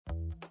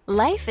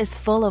Life is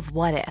full of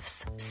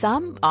what-ifs.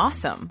 Some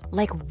awesome,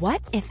 like what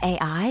if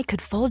AI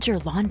could fold your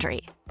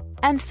laundry?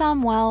 And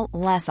some, well,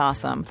 less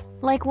awesome,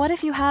 like what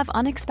if you have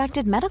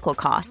unexpected medical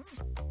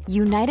costs?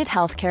 United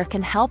Healthcare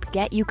can help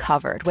get you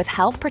covered with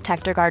Health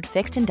Protector Guard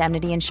fixed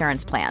indemnity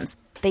insurance plans.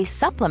 They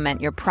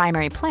supplement your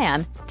primary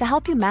plan to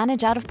help you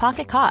manage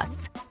out-of-pocket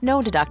costs.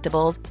 No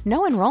deductibles,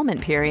 no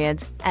enrollment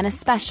periods, and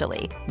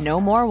especially no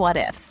more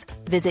what-ifs.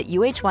 Visit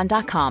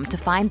uh1.com to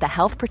find the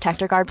Health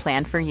Protector Guard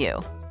plan for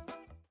you.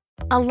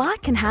 A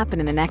lot can happen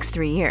in the next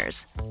 3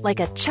 years. Like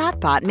a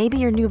chatbot may be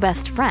your new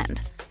best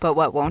friend. But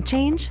what won't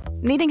change?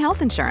 Needing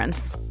health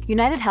insurance.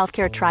 United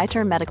Healthcare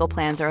Tri-Term Medical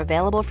Plans are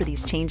available for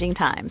these changing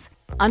times.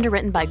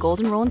 Underwritten by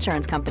Golden Rule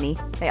Insurance Company,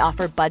 they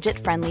offer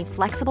budget-friendly,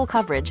 flexible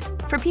coverage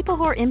for people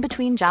who are in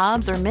between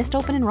jobs or missed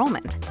open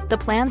enrollment. The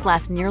plans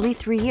last nearly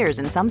 3 years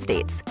in some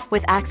states,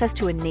 with access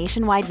to a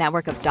nationwide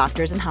network of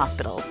doctors and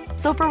hospitals.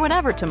 So for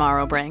whatever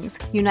tomorrow brings,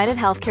 United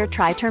Healthcare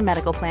Tri-Term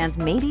Medical Plans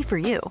may be for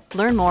you.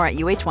 Learn more at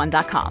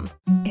uh1.com.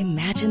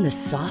 Imagine the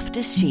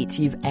softest sheets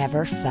you've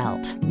ever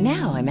felt.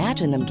 Now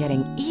imagine them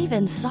getting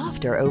even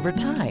softer over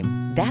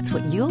time. That's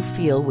what you'll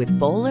feel with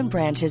Boll &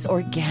 Branch's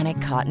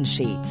organic cotton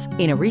sheets.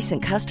 In a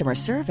recent customer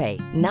survey,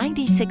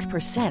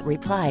 96%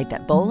 replied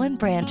that Boll &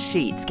 Branch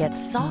sheets get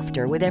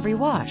softer with every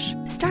wash.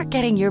 Start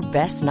getting your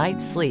best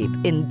night's sleep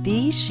in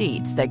these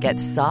sheets that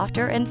get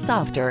softer and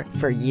softer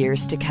for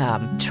years to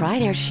come. Try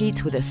their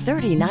sheets with a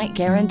 30-night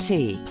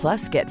guarantee.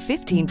 Plus, get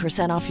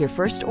 15% off your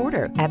first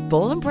order at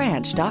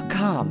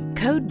bollandbranch.com.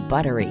 Code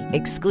BUTTERY.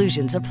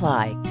 Exclusions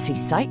apply. See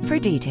site for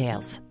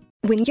details.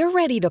 When you're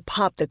ready to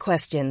pop the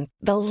question,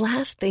 the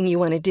last thing you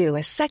want to do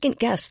is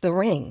second-guess the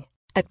ring.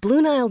 At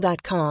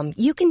BlueNile.com,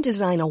 you can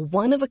design a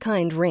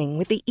one-of-a-kind ring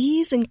with the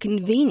ease and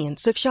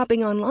convenience of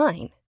shopping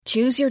online.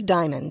 Choose your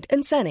diamond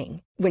and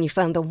setting. When you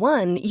find the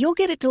one, you'll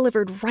get it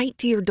delivered right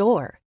to your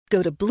door.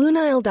 Go to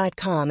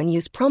BlueNile.com and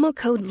use promo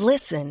code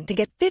LISTEN to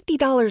get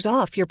 $50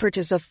 off your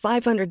purchase of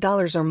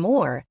 $500 or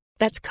more.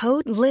 That's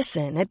code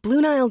LISTEN at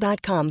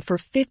BlueNile.com for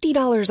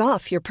 $50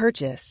 off your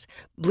purchase.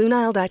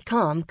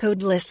 BlueNile.com,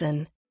 code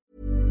LISTEN.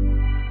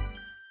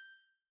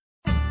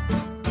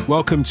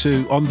 Welcome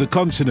to On the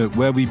Continent,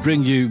 where we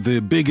bring you the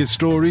biggest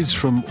stories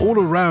from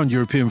all around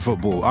European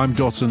football. I'm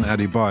Dotun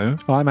Adebayo.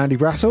 I'm Andy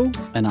Brassel.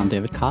 And I'm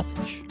David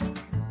Cartledge.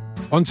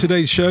 On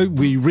today's show,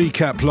 we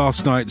recap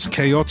last night's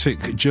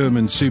chaotic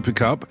German Super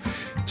Cup,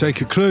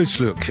 take a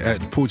close look at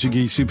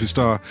Portuguese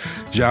superstar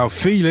João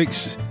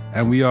Felix,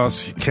 and we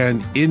ask,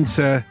 can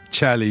Inter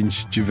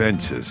challenge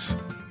Juventus?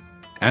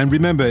 And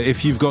remember,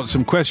 if you've got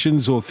some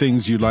questions or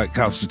things you'd like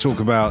us to talk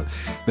about,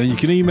 then you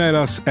can email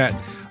us at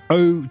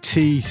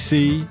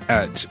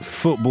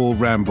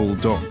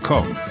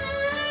otc@footballramble.com.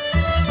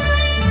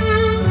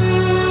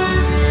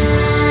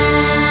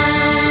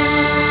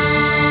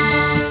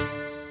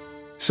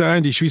 So,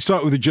 Andy, should we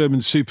start with the German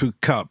Super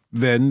Cup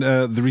then?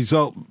 The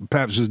result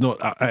perhaps was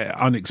not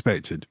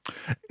unexpected.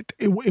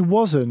 It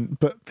wasn't,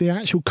 but the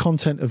actual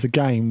content of the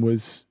game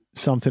was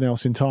something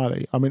else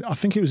entirely. I mean, I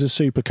think it was a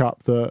Super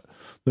Cup that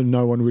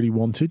no one really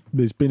wanted.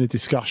 There's been a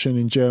discussion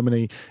in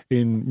Germany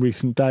in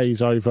recent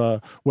days over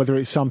whether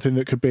it's something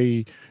that could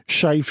be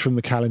shaved from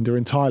the calendar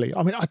entirely.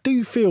 I mean, I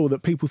do feel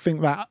that people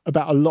think that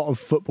about a lot of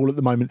football at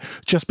the moment,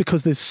 just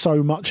because there's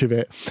so much of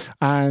it,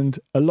 and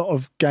a lot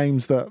of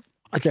games that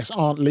I guess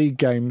aren't league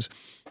games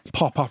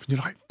pop up and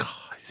you're like,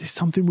 God, is this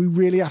something we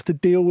really have to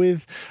deal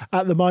with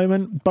at the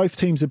moment? Both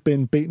teams have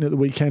been beaten at the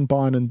weekend,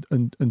 Bayern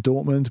and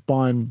Dortmund.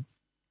 Bayern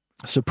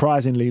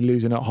surprisingly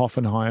losing at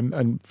Hoffenheim,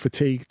 and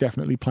fatigue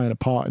definitely playing a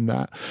part in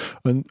that.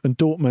 And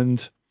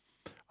Dortmund,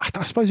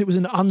 I suppose it was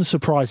an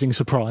unsurprising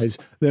surprise,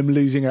 them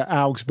losing at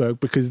Augsburg,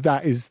 because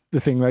that is the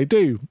thing they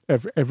do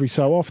every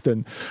so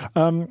often.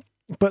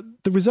 But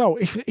the result,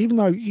 even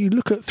though you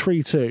look at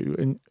 3-2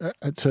 to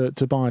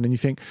Bayern and you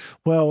think,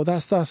 well,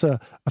 that's a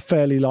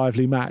fairly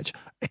lively match,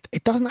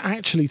 it doesn't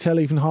actually tell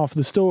even half of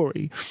the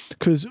story,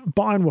 because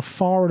Bayern were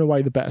far and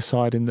away the better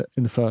side in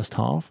the first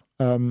half.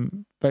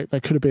 They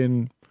could have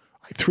been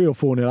 3 or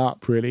 4-0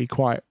 up, really,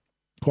 quite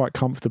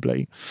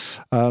comfortably.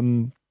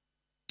 And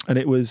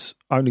it was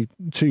only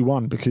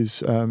 2-1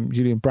 because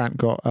Julian Brandt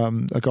got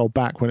a goal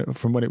back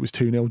from when it was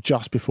 2-0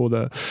 just before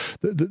the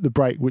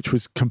break, which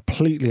was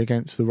completely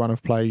against the run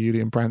of play,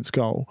 Julian Brandt's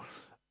goal.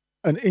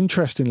 And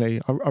interestingly,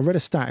 I read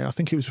a stat, I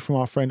think it was from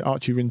our friend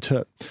Archie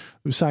Rintut,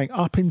 who was saying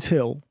up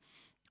until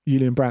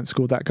Julian Brandt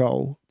scored that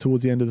goal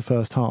towards the end of the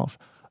first half,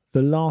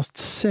 the last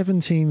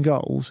 17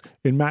 goals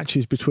in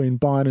matches between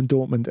Bayern and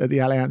Dortmund at the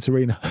Allianz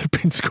Arena had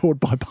been scored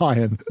by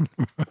Bayern.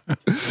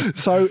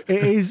 So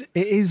it is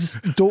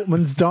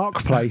Dortmund's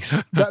dark place.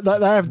 That they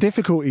have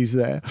difficulties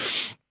there.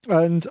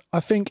 And I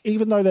think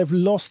even though they've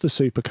lost the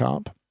Super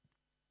Cup,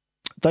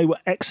 they were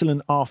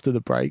excellent after the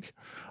break.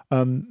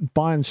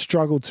 Bayern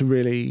struggled to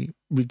really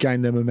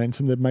regain their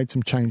momentum. They've made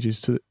some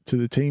changes to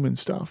the team and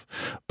stuff.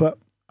 But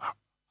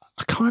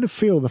I kind of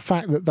feel the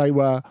fact that they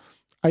were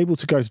able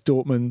to go to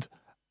Dortmund,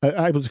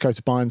 able to go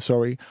to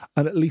Bayern,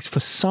 and at least for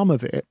some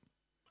of it,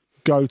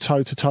 go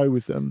toe-to-toe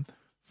with them,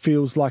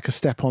 feels like a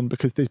step on,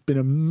 because there's been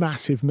a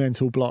massive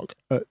mental block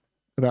at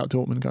about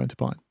Dortmund going to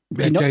Bayern.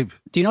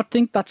 Do you not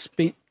think that's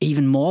been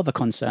even more of a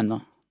concern,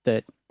 though,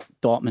 that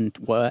Dortmund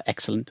were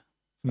excellent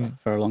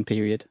for a long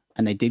period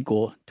and they did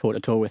go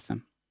toe-to-toe with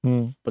them,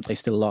 but they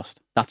still lost?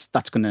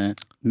 That's going to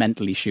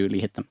mentally surely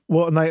hit them.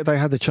 Well, and they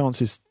had the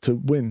chances to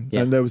win.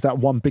 Yeah. And there was that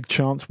one big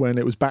chance when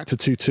it was back to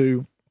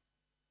 2-2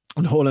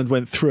 and Haaland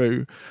went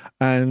through.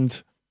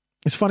 And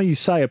it's funny you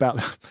say about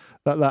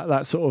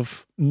that sort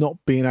of not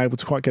being able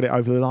to quite get it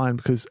over the line,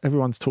 because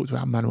everyone's talked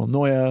about Manuel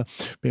Neuer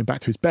being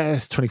back to his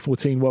best,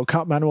 2014 World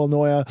Cup Manuel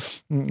Neuer,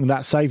 and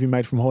that save he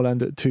made from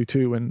Haaland at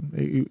 2-2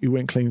 when he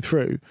went clean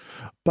through.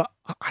 But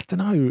I don't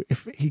know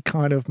if he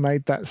kind of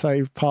made that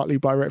save partly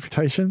by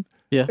reputation.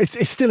 Yeah,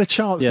 it's still a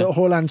chance that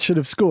Haaland should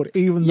have scored,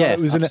 even though it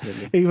was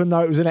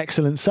an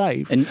excellent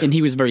save. And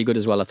he was very good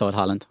as well, I thought,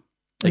 Haaland.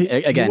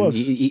 Again,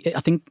 he I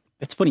think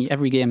it's funny,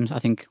 every game, I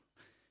think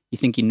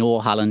you know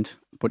Haaland,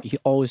 but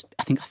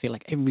I feel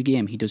like every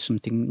game he does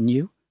something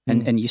new,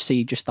 and you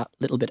see just that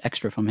little bit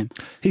extra from him.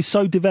 He's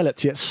so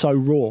developed yet so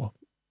raw.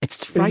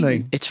 It's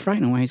frightening. It's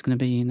frightening where he's going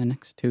to be in the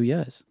next 2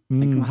 years.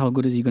 Like, how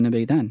good is he going to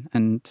be then?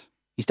 And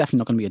he's definitely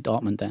not going to be a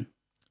Dortmund then.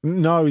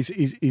 No,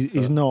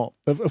 he's not.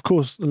 Of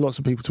course, lots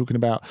of people talking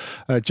about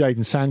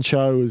Jadon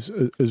Sancho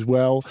as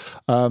well.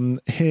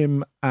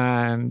 Him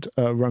and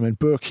Roman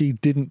Burki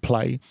didn't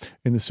play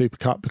in the Super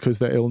Cup because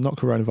they're ill, not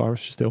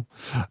coronavirus still.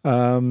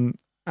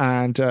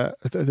 And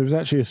there was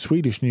actually a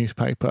Swedish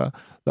newspaper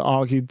that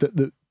argued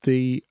that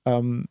the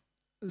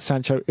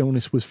Sancho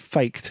illness was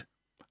faked,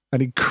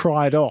 and he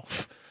cried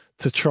off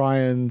to try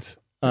and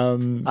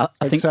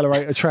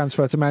accelerate a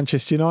transfer to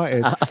Manchester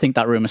United. I think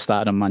that rumour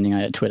started on Man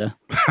United Twitter.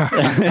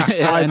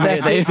 I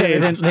bet it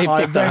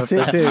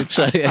did.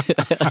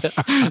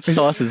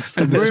 Sources.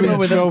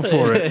 Rumour fell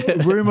for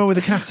it. Rumour with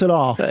a capital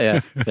R. Yeah.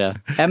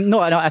 No,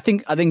 I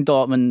think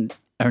Dortmund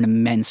are an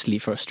immensely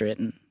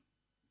frustrating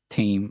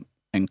team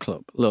and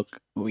club. Look,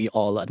 we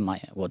all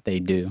admire what they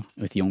do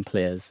with young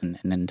players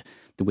and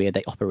the way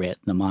they operate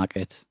in the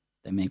market.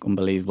 They make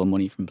unbelievable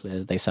money from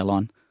players they sell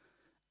on.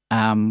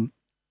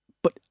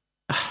 But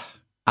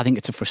I think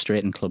it's a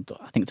frustrating club, though.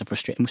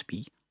 It must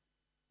be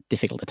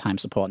difficult at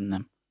times supporting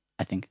them,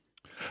 I think.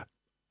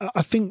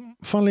 I think,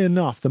 funnily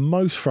enough, the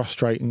most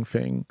frustrating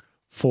thing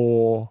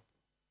for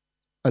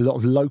a lot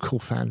of local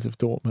fans of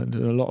Dortmund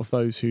and a lot of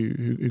those who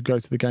go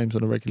to the games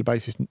on a regular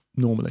basis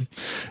normally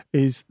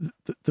is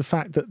the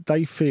fact that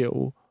they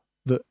feel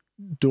that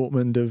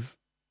Dortmund have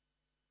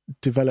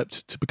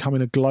developed to become,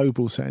 in a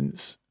global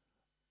sense,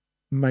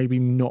 maybe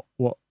not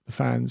what the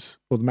fans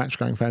or the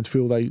match-going fans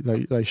feel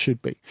they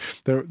should be.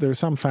 There are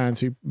some fans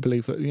who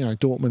believe that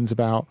Dortmund's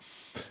about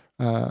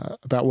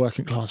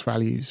working class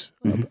values,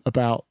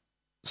 about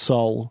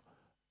soul,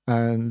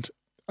 and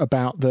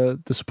about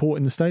the support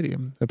in the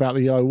stadium, about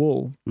the yellow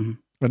wall. And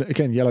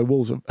again, yellow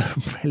wall's a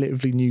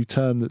relatively new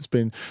term that's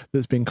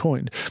been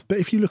coined. But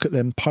if you look at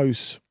them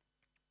post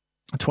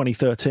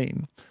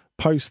 2013,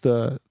 post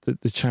the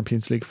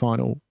Champions League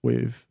final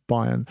with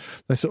Bayern,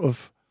 they sort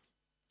of,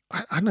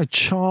 I don't know,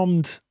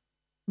 charmed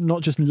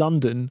not just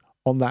London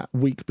on that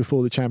week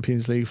before the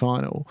Champions League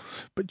final,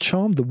 but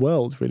charmed the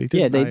world, really,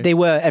 didn't they? They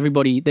were,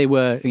 everybody, they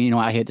were,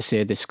 I hate to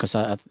say this because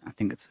I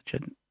think it's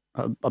such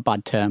a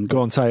bad term.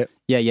 Go on, say it.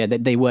 Yeah,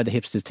 they were the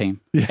hipsters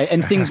team. Yeah.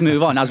 And things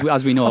move on, as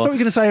we know. I thought you were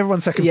going to say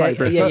everyone's second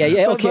favourite.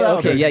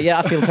 Okay,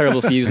 I feel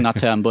terrible for using that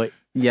term, but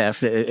yeah,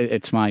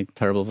 it's my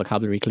terrible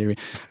vocabulary, clearly.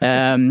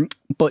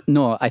 But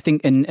no, I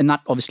think, and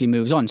that obviously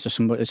moves on.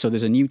 So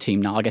there's a new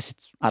team now. I guess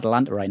it's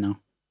Atalanta right now,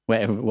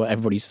 where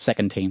everybody's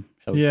second team.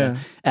 Yeah.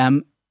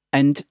 And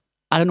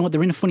I don't know,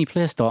 they're in a funny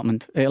place,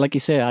 Dortmund. Like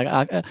you say,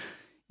 I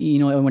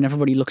when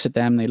everybody looks at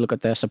them, they look at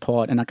their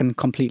support, and I can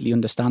completely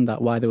understand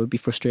that, why they would be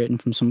frustrating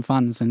from some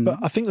fans. But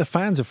I think the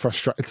fans are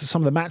frustrated.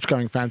 Some of the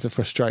match-going fans are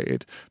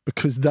frustrated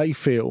because they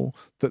feel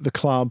that the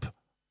club,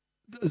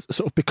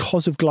 sort of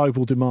because of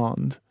global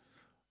demand,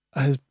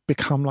 has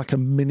become like a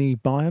mini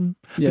Bayern.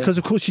 Yeah. Because,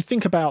 of course, you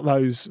think about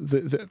those,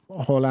 the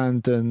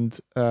Haaland and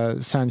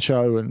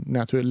Sancho, and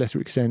now to a lesser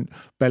extent,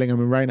 Bellingham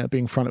and Reina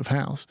being front of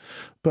house.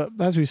 But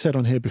as we said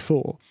on here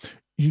before,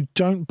 you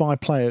don't buy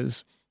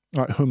players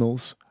like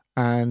Hummels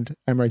and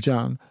Emre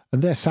Can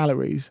and their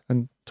salaries,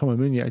 and Thomas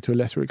Meunier to a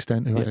lesser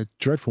extent, who had a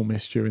dreadful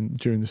miss during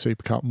the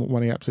Super Cup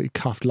when he absolutely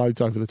cuffed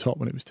loads over the top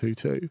when it was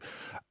 2-2.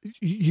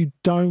 You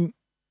don't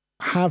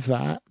have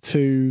that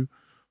to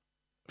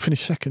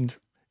finish second.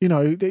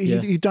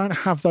 You don't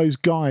have those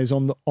guys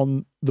on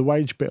the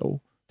wage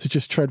bill to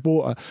just tread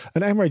water.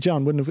 And Emre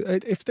Can wouldn't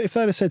have, if they'd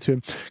have said to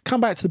him, come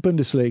back to the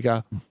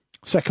Bundesliga,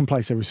 second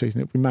place every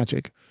season, it'd be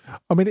magic.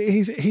 I mean,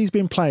 he's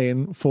been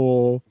playing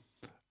for.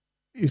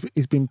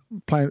 He's been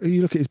playing.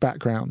 You look at his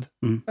background.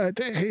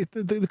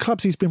 The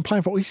clubs he's been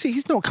playing for.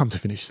 He's not come to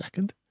finish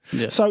second.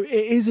 Yeah. So it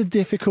is a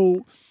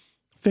difficult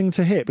thing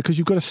to hit, because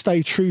you've got to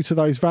stay true to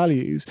those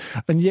values,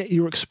 and yet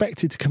you're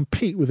expected to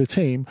compete with a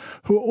team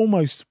who are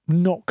almost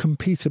not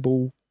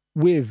competible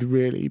with,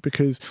 really,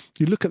 because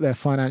you look at their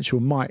financial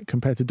might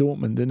compared to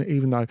Dortmund, and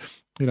even though,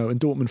 when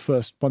Dortmund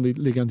first won the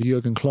league under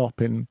Jurgen Klopp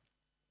in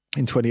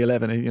in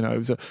 2011. You know, it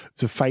was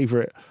a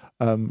favourite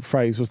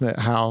phrase, wasn't it?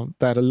 How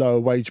they had a lower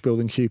wage bill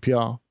than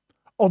QPR.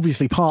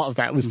 Obviously, part of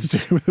that was to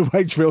do with the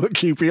wage bill that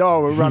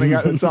QPR were running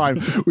at the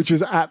time, which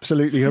was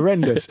absolutely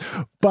horrendous.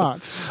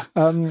 But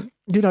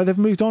you know, they've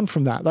moved on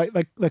from that.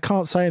 They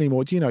can't say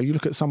anymore. You know, you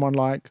look at someone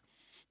like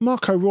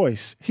Marco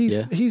Reus.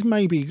 He's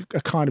maybe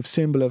a kind of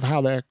symbol of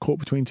how they're caught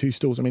between two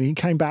stools. I mean, he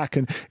came back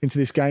and into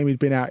this game. He'd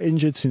been out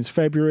injured since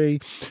February.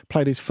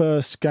 Played his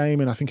first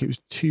game in, I think it was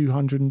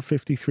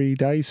 253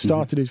 days.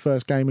 Started his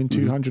first game in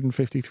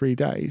 253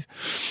 days,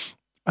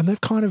 and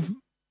they've kind of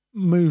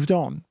moved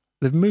on.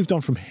 They've moved on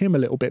from him a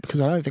little bit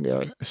because I don't think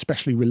they're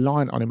especially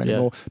reliant on him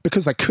anymore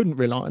because they couldn't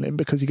rely on him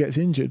because he gets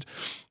injured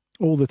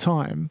all the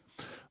time.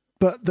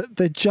 But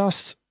they're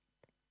just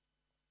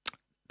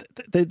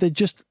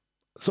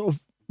sort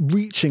of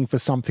reaching for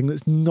something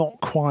that's not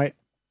quite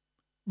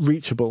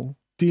reachable.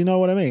 Do you know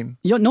what I mean?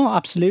 Yeah, no,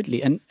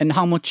 absolutely. And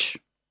how much,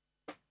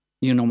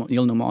 you'll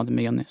know more than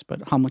me on this,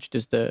 but how much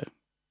does the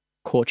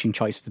coaching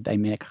choice that they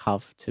make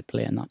have to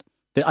play in that?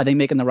 Are they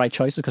making the right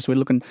choices? Because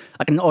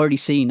I can already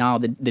see now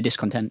the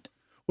discontent.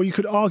 Well, you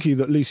could argue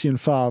that Lucien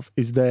Favre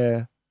is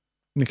their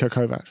Niko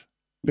Kovac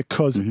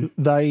because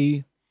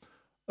maybe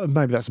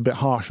that's a bit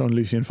harsh on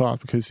Lucien Favre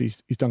because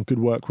he's done good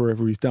work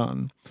wherever he's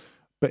done,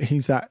 but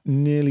he's that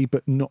nearly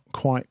but not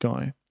quite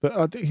guy.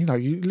 But you know,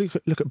 you look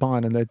at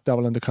Bayern and they're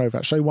double under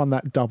Kovac. They won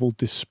that double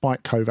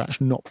despite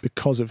Kovac, not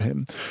because of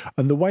him.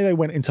 And the way they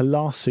went into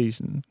last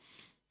season,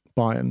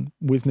 Bayern,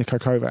 with Niko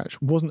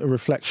Kovac, wasn't a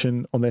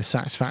reflection on their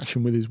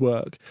satisfaction with his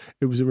work.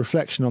 It was a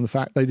reflection on the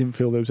fact they didn't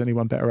feel there was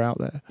anyone better out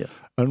there. Yeah.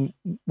 And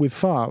with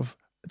Favre,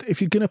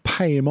 if you're going to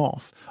pay him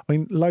off, I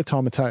mean, Lothar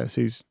Matthäus,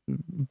 who's a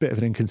bit of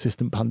an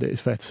inconsistent pundit, it's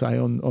fair to say,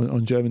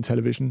 on German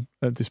television,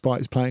 despite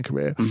his playing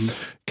career,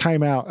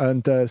 came out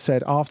and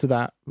said after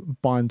that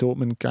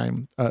Bayern-Dortmund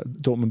game,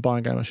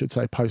 Dortmund-Bayern game, I should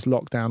say,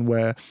 post-lockdown,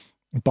 where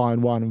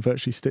Bayern won and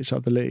virtually stitched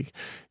up the league,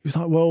 he was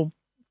like, well,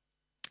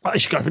 I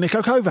should go for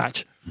Niko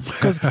Kovac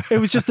because it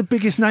was just the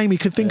biggest name he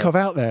could think of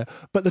out there.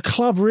 But the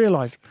club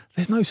realised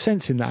there's no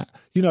sense in that.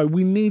 You know,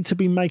 we need to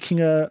be making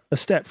a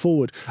step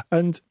forward.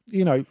 And,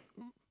 you know,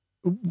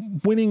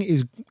 winning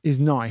is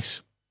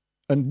nice.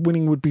 And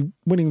winning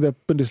the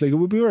Bundesliga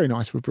would be very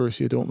nice for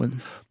Borussia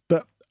Dortmund.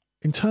 But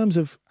in terms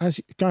of,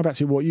 going back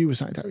to what you were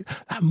saying,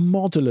 that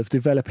model of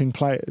developing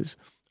players,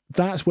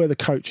 that's where the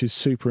coach is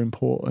super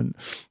important.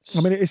 I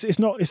mean, it's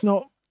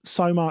not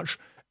so much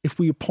if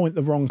we appoint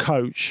the wrong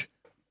coach,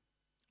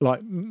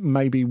 like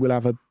maybe we'll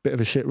have a bit of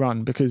a shit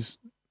run because,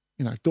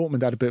 you know,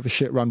 Dortmund had a bit of a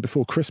shit run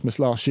before Christmas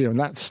last year and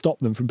that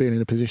stopped them from being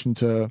in a position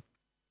to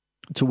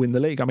win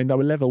the league. I mean, they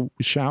were level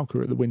with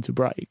Schalke at the winter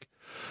break.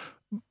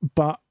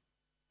 But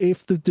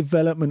if the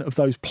development of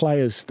those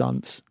players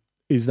stunts,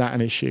 is that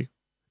an issue?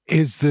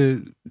 Is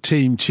the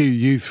team too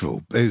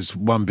youthful? Is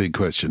one big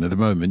question at the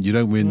moment. You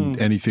don't win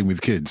anything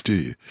with kids, do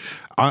you?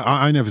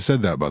 I never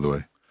said that, by the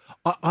way.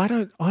 I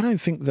don't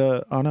think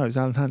I know it's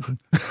Alan Hansen.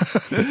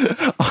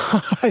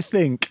 I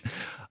think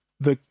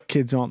the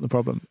kids aren't the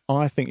problem.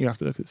 I think you have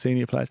to look at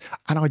senior players,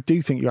 and I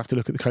do think you have to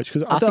look at the coach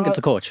because I think it's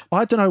the coach.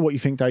 I don't know what you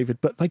think, David,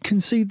 but they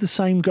concede the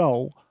same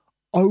goal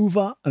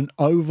over and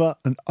over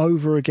and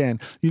over again.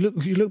 You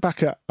look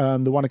back at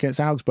the one against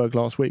Augsburg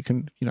last week,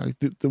 and you know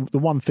the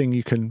one thing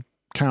you can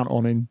count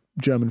on in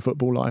German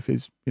football life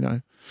is, you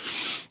know,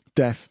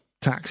 death,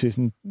 taxes,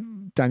 and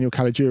Daniel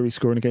Caligiuri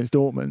scoring against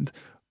Dortmund.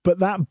 But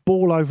that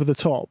ball over the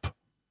top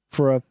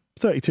for a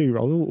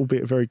 32-year-old,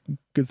 albeit a very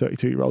good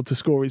 32-year-old, to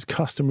score his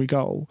customary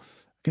goal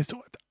against,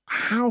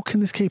 how can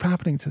this keep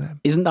happening to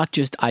them? Isn't that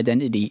just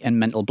identity and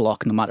mental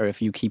block? No matter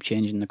if you keep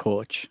changing the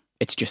coach,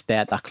 it's just there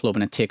at that club,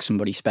 and it takes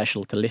somebody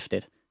special to lift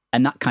it.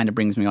 And that kind of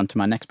brings me on to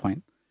my next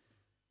point.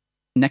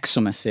 Next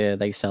summer, say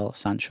they sell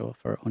Sancho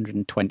for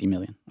 120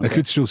 million. Okay. They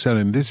could still sell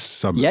him this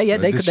summer. Yeah,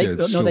 they could.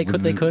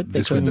 They could.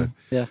 This window.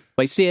 Yeah.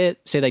 Wait, say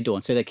they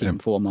don't. Say they keep him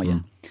for 1 more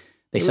year.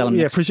 They sell him.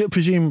 Yeah,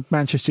 presume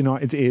Manchester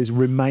United's ears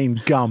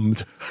remain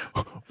gummed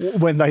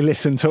when they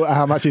listen to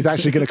how much it's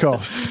actually going to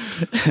cost.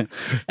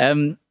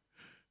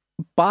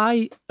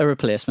 Buy a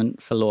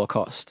replacement for lower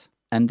cost,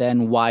 and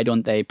then why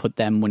don't they put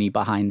their money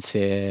behind,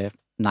 say,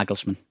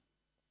 Nagelsmann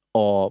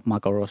or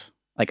Marco Reus,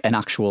 like an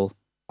actual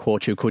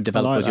coach who could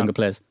develop those younger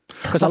players?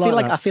 Because I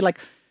feel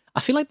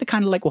like they're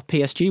kind of like what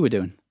PSG were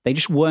doing. They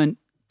just weren't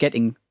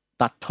getting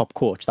that top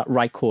coach, that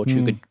right coach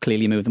who could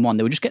clearly move them on.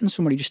 They were just getting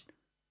somebody just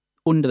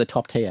under the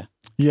top tier.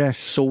 Yes.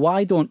 So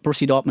why don't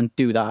Borussia Dortmund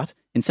do that?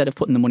 Instead of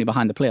putting the money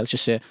behind the player, let's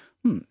just say,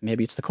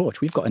 maybe it's the coach.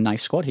 We've got a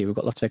nice squad here. We've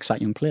got lots of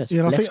exciting young players.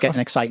 Yeah, let's get an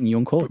exciting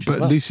young coach.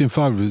 But Lucien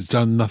Favre has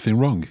done nothing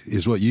wrong,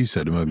 is what you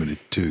said a moment or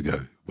two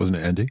ago, wasn't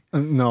it, Andy?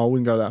 No, I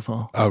wouldn't go that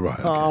far. Oh, right.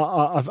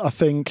 Okay. I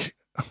think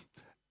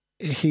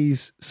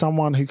he's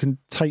someone who can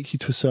take you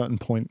to a certain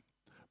point,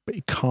 but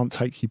he can't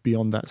take you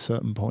beyond that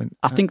certain point.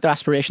 I think the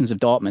aspirations of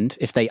Dortmund,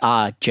 if they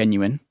are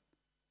genuine,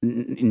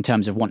 in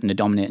terms of wanting to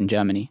dominate in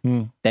Germany,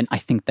 then I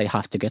think they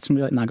have to get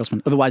somebody like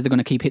Nagelsmann. Otherwise, they're going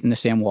to keep hitting the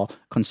same wall,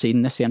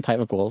 conceding the same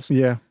type of goals.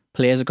 Yeah.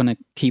 Players are going to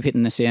keep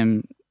hitting the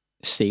same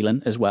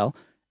ceiling as well.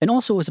 And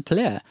also as a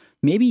player,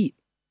 maybe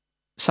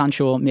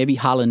Sancho, maybe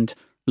Haaland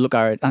look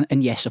at it,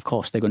 and yes, of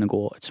course, they're going to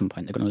go at some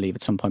point, they're going to leave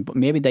at some point, but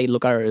maybe they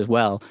look at it as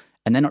well,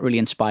 and they're not really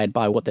inspired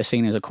by what they're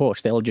seeing as a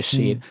coach. They'll just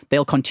see it.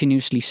 They'll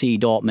continuously see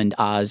Dortmund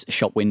as a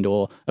shop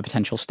window, a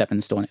potential stepping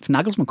stone. If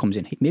Nagelsmann comes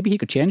in, maybe he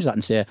could change that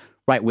and say,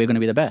 right, we're going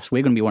to be the best.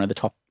 We're going to be one of the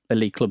top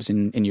elite clubs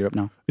in Europe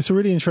now. It's a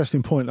really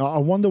interesting point. I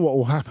wonder what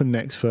will happen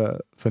next for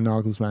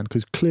Nagelsmann,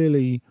 because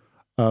clearly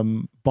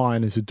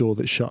Bayern is a door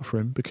that's shut for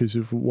him because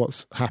of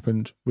what's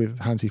happened with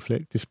Hansi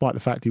Flick, despite the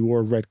fact he wore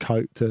a red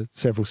coat to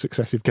several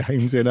successive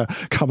games in a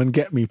come and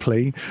get me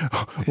plea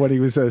when he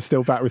was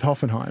still back with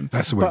Hoffenheim.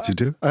 That's the way to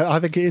do. I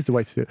think it is the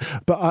way to do it.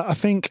 But I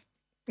think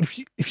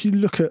if you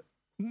look at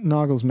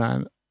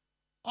Nagelsmann,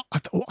 I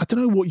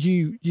don't know what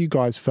you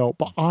guys felt,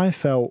 but I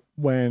felt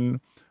when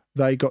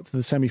they got to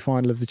the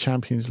semi-final of the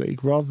Champions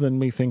League, rather than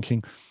me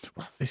thinking,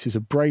 well, this is a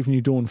brave new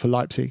dawn for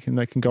Leipzig and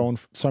they can go on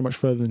so much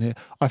further than here,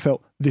 I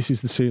felt this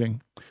is the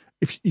ceiling.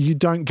 If you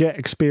don't get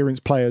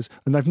experienced players,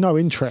 and they've no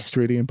interest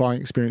really in buying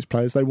experienced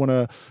players, they want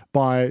to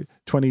buy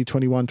 20,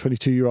 21,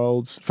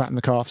 22-year-olds, fatten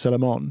the calf, sell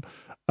them on.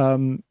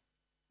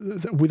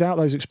 Without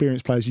those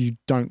experienced players, you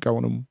don't go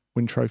on and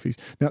win trophies.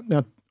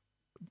 Now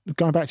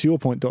going back to your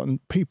point,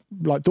 Dotton, people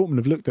like Dortmund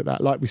have looked at that,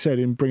 like we said,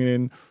 in bringing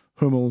in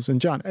Hummels and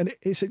Jan. And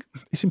it's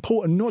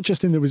important, not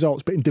just in the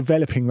results, but in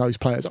developing those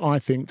players, I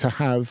think, to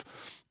have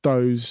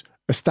those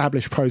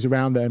established pros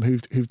around them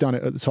who've done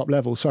it at the top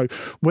level. So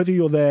whether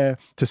you're there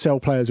to sell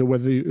players or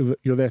whether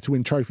you're there to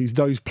win trophies,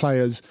 those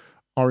players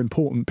are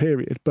important,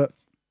 period. But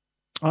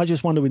I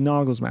just wonder with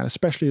Nagelsmann,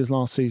 especially as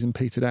last season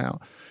petered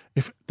out,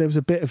 if there was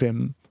a bit of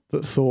him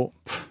that thought,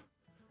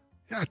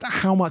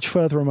 how much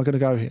further am I going to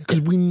go here? Because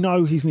we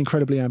know he's an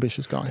incredibly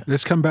ambitious guy.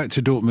 Let's come back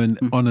to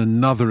Dortmund on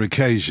another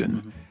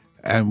occasion.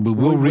 And we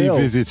will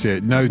revisit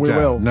it, no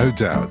doubt.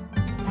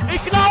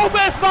 Ich glaube,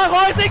 es war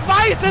Reus, ich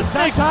weiß es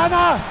nicht.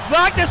 Santana!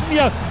 Sagt es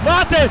mir!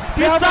 Warte,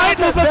 die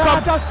Zeitlupe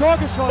kommt! Das Tor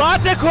geschossen.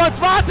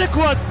 Warte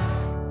kurz!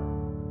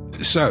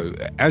 So,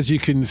 as you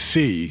can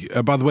see,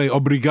 by the way,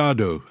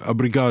 obrigado,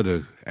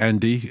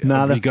 Andy.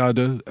 Nada.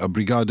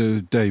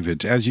 Obrigado,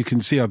 David. As you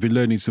can see, I've been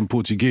learning some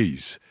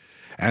Portuguese.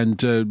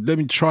 And let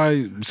me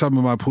try some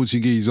of my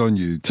Portuguese on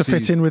you. To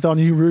fit in with our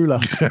new ruler.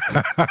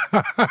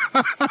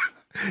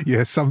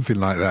 Yeah, something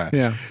like that.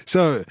 Yeah.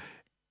 So,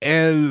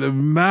 el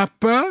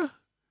mapa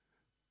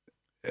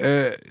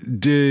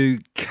de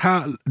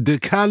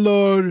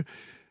calor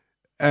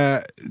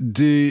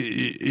de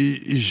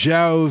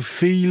João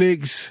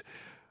Félix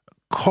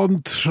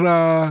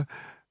contra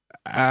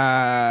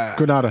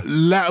Granada.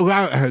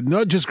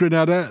 Not just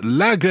Granada,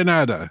 La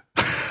Granada.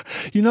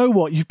 You know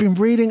what? You've been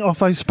reading off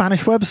those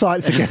Spanish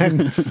websites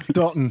again,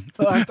 Dotton.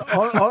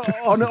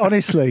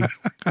 Honestly.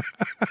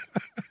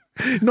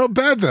 Not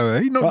bad though,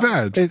 eh? Not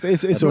bad.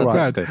 It's all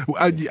right. Bad.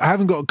 I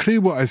haven't got a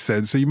clue what I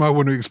said, so you might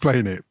want to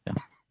explain it. Yeah.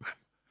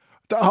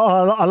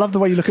 Oh, I love the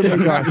way you look at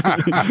me, guys.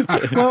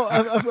 Well,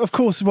 of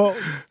course,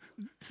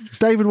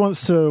 David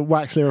wants to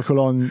wax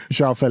lyrical on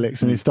João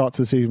Félix, and he starts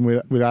the season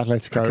with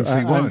Atletico. I can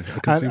see why.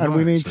 And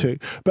we need to.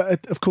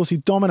 But of course, he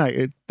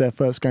dominated their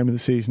first game of the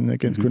season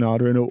against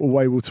Granada in a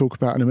way we'll talk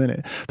about in a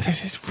minute. But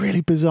there's this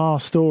really bizarre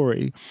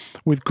story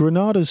with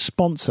Granada's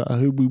sponsor,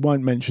 who we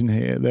won't mention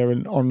here. They're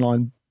an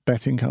online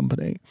betting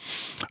company.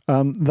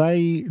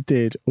 They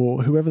did,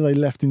 or whoever they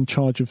left in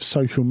charge of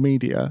social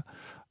media,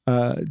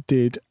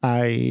 did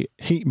a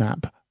heat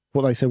map.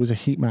 What they said was a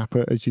heat map,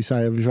 as you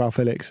say, of João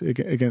Félix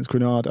against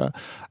Granada.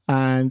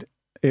 And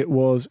it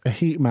was a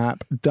heat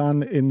map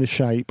done in the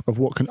shape of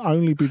what can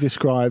only be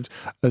described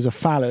as a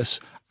phallus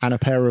and a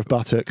pair of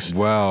buttocks.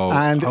 Well,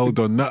 and hold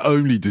on. Not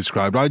only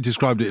described, I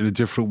described it in a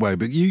different way,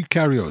 but you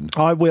carry on.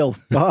 I will.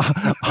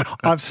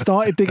 I've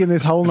started digging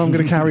this hole and I'm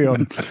going to carry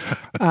on.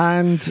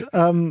 And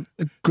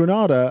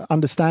Granada,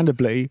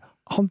 understandably,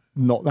 are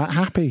not that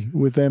happy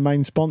with their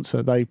main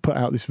sponsor. They put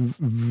out this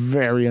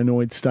very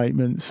annoyed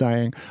statement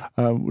saying,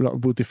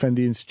 we'll defend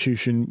the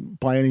institution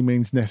by any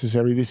means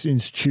necessary, this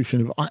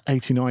institution of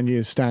 89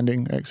 years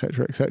standing,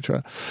 etc.,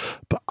 etc.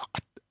 But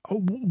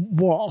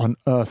what on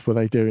earth were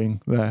they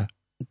doing there?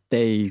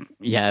 It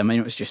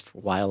was just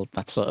wild,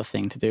 that sort of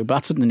thing to do. But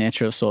that's the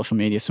nature of social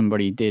media.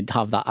 Somebody did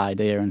have that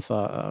idea and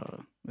thought,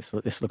 oh,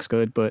 this looks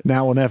good, but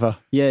now or never.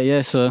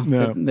 Yeah. So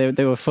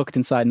they were fucked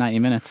inside 90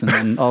 minutes, and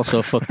then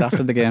also fucked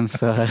after the game.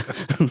 So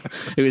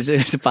it was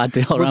a bad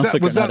deal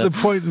around. Was that the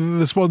point that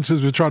the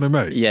sponsors were trying to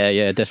make?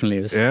 Yeah,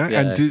 definitely was. Yeah,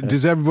 and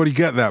does everybody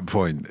get that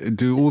point?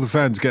 Do all the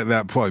fans get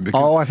that point?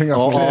 Because I think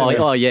that's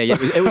yeah.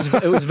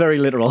 It was very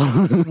literal.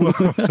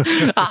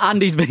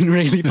 Andy's been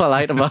really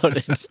polite about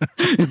it.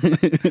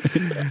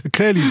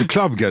 Clearly, the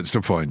club gets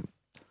the point.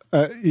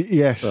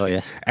 Yes. Oh,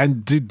 yes.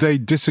 And did they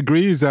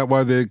disagree? Is that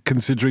why they're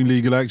considering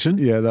legal action?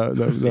 Yeah,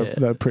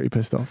 they're pretty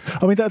pissed off.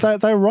 I mean,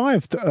 they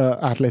arrived at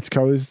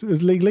Atletico as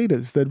league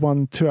leaders. They'd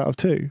won 2 out of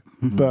 2.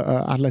 But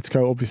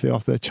Atletico, obviously,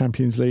 after their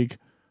Champions League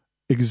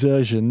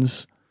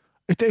exertions,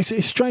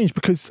 it's strange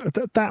because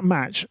that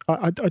match,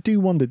 I do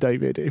wonder,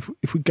 David,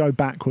 if we go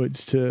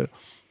backwards to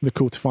the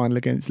quarterfinal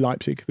against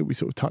Leipzig that we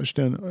sort of touched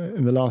on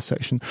in the last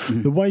section,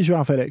 the way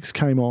João Félix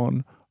came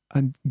on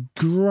and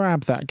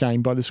grabbed that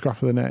game by the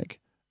scruff of the neck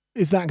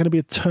is that going to be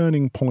a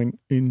turning point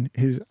in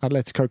his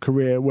Atletico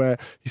career where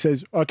he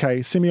says, okay,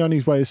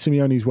 Simeone's way is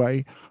Simeone's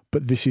way,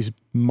 but this is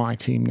my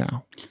team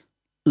now?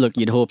 Look,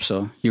 you'd hope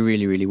so. You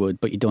really, really would.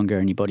 But you don't get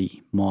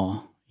anybody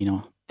more,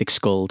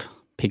 thick-skulled,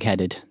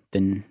 pig-headed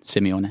than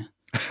Simeone.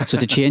 So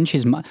to change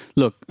his...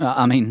 Look,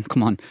 I mean,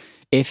 come on.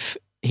 If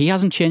he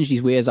hasn't changed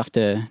his ways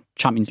after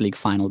Champions League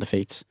final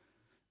defeats,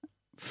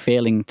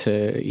 failing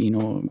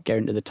to, get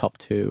into the top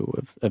two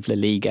of La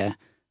Liga,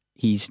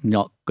 he's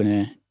not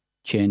going to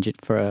change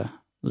it for a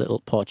little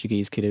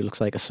Portuguese kid who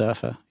looks like a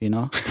surfer,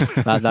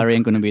 that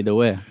ain't going to be the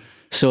way.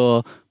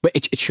 So, but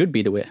it should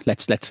be the way.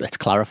 Let's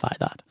clarify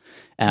that.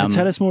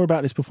 Tell us more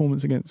about his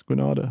performance against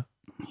Granada.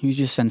 He was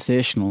just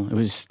sensational. It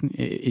was,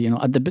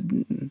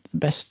 the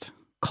best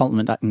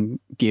compliment I can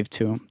give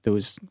to him. There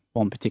was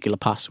one particular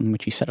pass in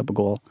which he set up a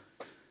goal.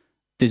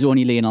 There's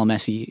only Lionel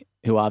Messi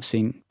who I've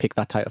seen pick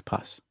that type of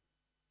pass.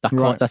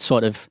 That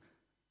sort of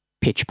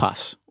pitch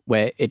pass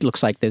where it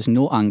looks like there's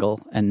no angle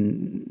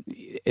and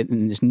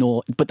there's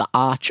no... But the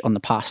arch on the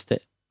pass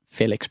that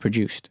Felix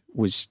produced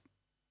was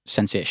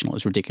sensational. It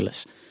was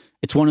ridiculous.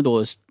 It's one of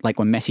those, like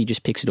when Messi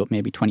just picks it up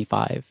maybe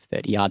 25,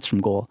 30 yards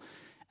from goal,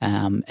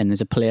 and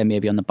there's a player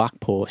maybe on the back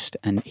post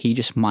and he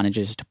just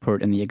manages to put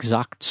it in the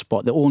exact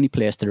spot, the only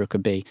place that it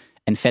could be.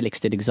 And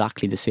Felix did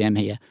exactly the same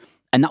here.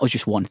 And that was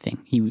just one thing.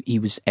 He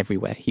was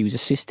everywhere. He was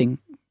assisting,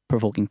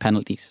 provoking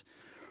penalties,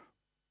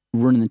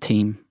 running the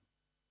team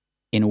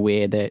in a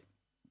way that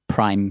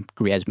prime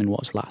Griezmann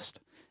was last.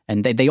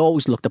 And they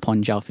always looked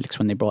upon João Felix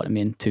when they brought him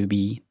in to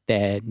be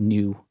their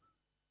new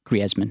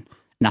Griezmann.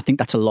 And I think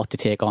that's a lot to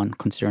take on,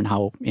 considering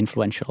how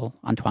influential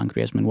Antoine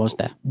Griezmann was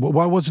there.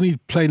 Why wasn't he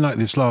playing like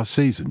this last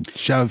season,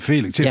 João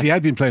Felix? If he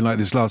had been playing like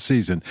this last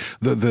season,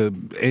 the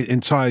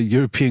entire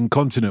European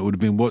continent would have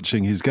been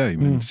watching his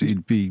game, and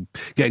he'd be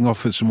getting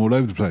offers from all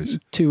over the place.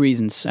 Two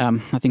reasons. I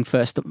think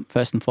first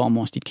and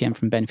foremost, he came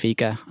from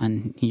Benfica,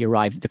 and he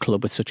arrived at the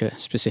club with such a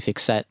specific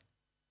set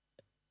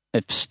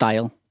of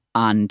style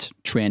and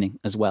training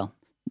as well.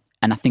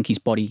 And I think his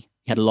body...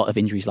 He had a lot of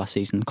injuries last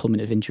season,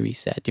 cumulative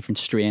injuries, different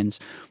strains,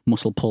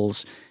 muscle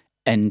pulls,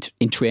 and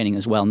in training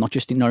as well, not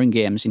in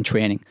games, in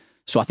training.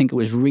 So I think it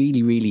was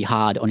really, really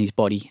hard on his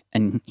body,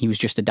 and he was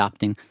just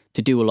adapting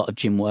to do a lot of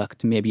gym work.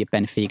 To maybe at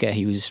Benfica,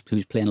 he was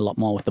playing a lot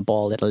more with the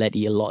ball. At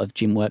Atleti, a lot of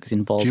gym work is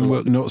involved. Gym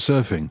work, not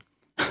surfing.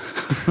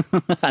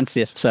 And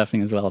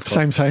surfing as well, of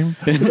course. Same.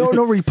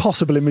 not really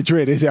possible in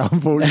Madrid, is it,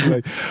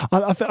 unfortunately?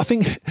 I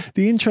think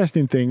the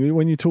interesting thing,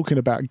 when you're talking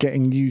about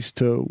getting used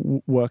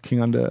to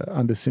working under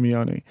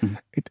Simeone,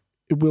 it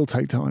will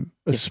take time,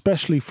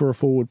 especially for a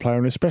forward player,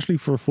 and especially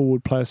for a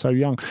forward player so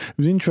young. It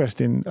was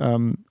interesting.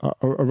 I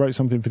wrote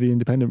something for The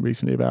Independent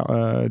recently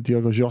about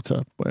Diogo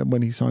Jota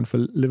when he signed for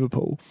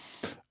Liverpool,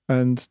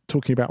 and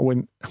talking about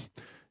when,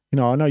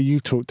 I know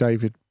you talked,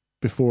 David,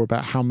 before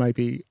about how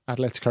maybe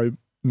Atletico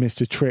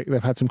missed a trick.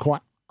 They've had some quite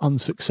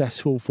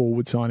unsuccessful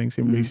forward signings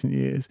in recent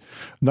years.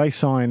 They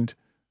signed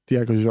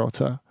Diogo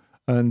Jota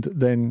and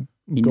then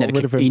got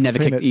rid of him. He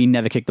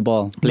never kicked the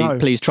ball.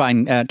 Please try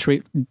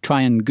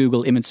and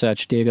Google image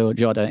search Diogo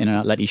Jota in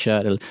an Atleti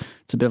shirt.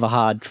 It's a bit of a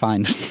hard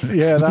find.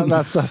 Yeah,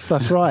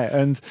 that's right.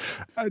 And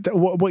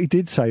what he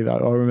did say, though,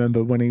 I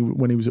remember when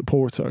he was at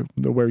Porto,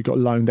 where he got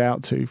loaned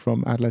out to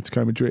from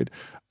Atletico Madrid,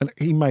 and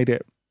he made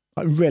it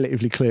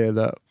relatively clear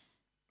that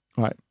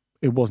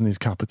it wasn't his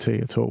cup of tea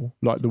at all,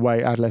 like the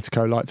way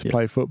Atletico like to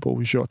play football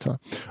with Jota.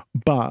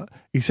 But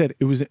he said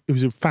it was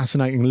a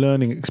fascinating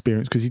learning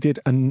experience because he did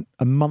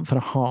a month and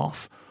a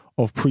half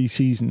of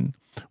pre-season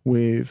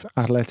with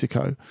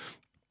Atletico.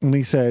 And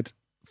he said,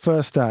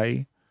 first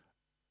day,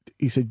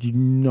 he said,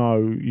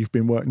 you've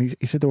been working.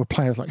 He said there were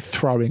players like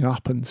throwing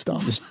up and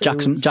stuff.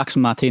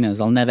 Jackson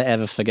Martinez, I'll never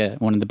ever forget.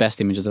 One of the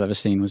best images I've ever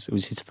seen was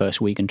his first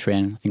week in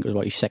training. I think it was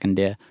about his second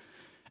day.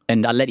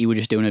 And Atleti were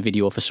just doing a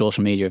video for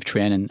social media of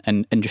training,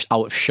 and just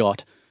out of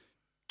shot,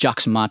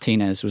 Jackson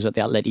Martinez was at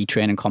the Atleti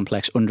training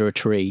complex under a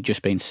tree,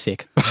 just being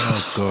sick.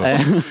 Oh,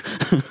 God.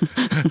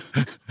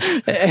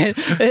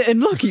 And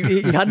look,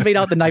 he hadn't been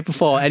out the night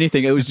before or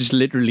anything. It was just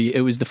literally,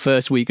 it was the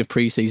first week of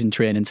pre-season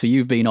training. So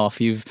you've been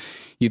off, you've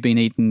been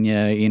eating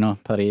your,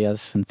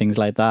 parillas and things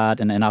like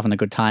that, and having a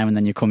good time, and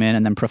then you come in,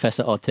 and then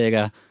Professor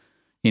Ortega,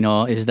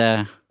 is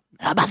there...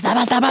 Basta.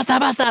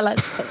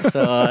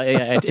 So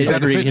is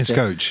that a fitness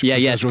coach? Yeah,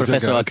 yes,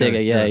 Professor Ortega.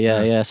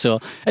 Yeah. So,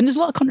 and there's a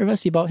lot of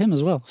controversy about him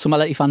as well. Some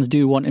Atleti fans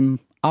do want him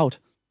out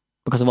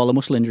because of all the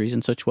muscle injuries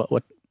and such.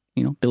 What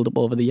build up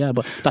over the year,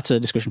 but that's a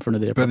discussion for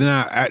another day. But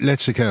now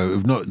Atletico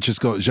have not just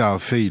got João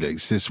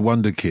Felix, this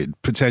wonder kid,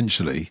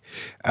 potentially.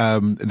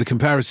 The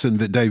comparison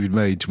that David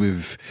made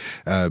with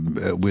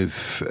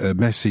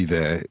Messi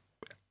there.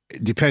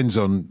 It depends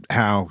on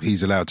how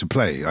he's allowed to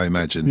play, I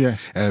imagine.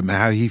 Yes.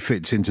 How he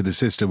fits into the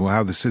system or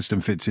how the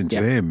system fits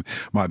into him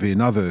might be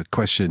another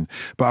question.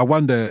 But I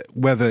wonder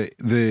whether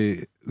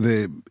the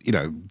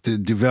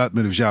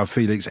development of João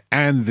Felix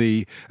and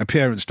the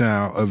appearance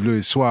now of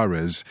Luis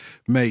Suarez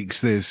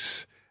makes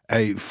this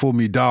a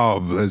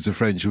formidable, as the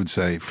French would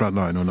say, front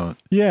line or not.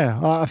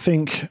 Yeah, I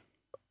think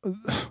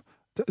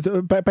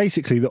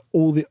basically that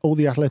all the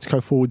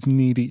Atletico forwards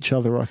need each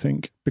other, I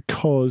think,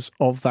 because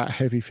of that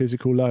heavy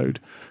physical load.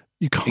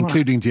 You can't,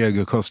 including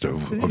Diego Costa,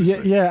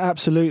 obviously. Yeah,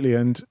 absolutely.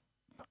 And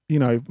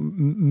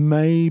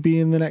maybe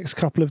in the next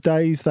couple of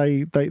days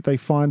they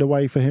find a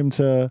way for him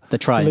to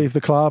leave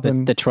the club.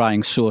 They're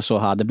trying so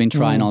hard. They've been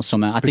trying all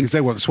summer. I think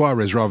they want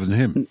Suarez rather than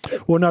him.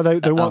 Well, no,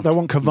 they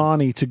want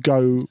Cavani to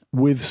go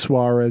with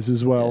Suarez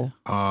as well.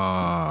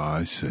 Ah,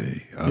 I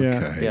see.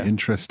 Okay,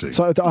 interesting.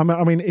 So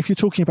I mean, if you're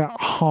talking about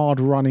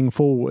hard running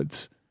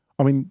forwards,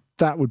 I mean,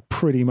 that would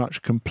pretty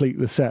much complete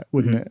the set,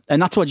 wouldn't it?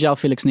 And that's what João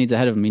Felix needs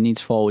ahead of him. He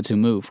needs forwards who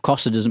move.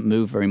 Costa doesn't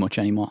move very much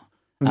anymore.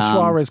 And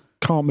Suarez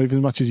can't move as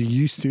much as he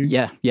used to.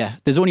 Yeah.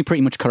 There's only pretty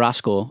much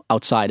Carrasco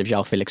outside of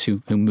João Felix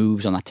who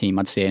moves on that team,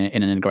 I'd say,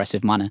 in an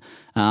aggressive manner.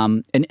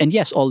 And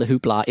yes, all the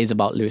hoopla is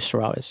about Luis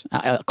Suarez.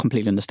 I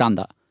completely understand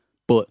that.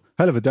 But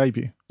hell of a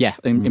debut. Yeah,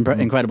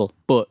 incredible.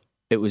 But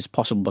it was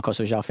possible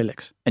because of João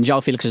Felix. And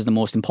João Felix is the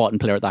most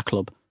important player at that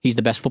club. He's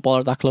the best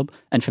footballer at that club.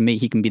 And for me,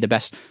 he can be the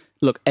best.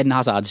 Look, Eden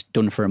Hazard's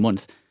done for a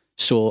month.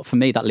 So for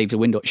me, that leaves a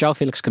window. João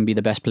Felix can be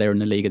the best player in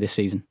the Liga this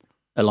season,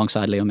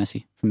 alongside Leo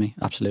Messi, for me,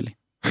 absolutely.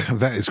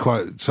 That is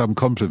quite some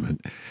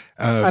compliment.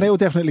 And it will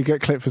definitely get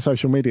clipped for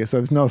social media, so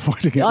there's no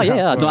avoiding it. Oh,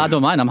 yeah, I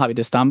don't mind. I'm happy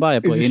to stand by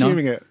it. But,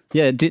 assuming it.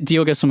 Yeah,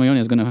 Diogo Simeone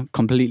is going to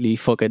completely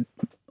fuck it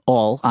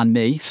all and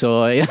me,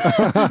 so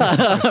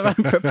I'm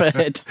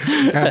prepared.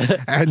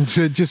 And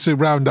just to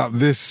round up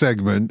this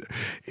segment,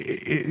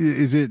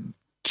 is it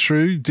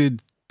true?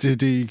 Did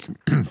he,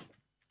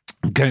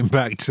 going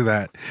back to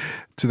that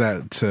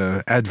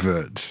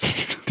advert,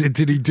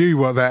 did he do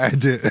what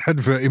that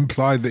advert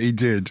implied that he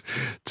did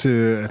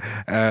to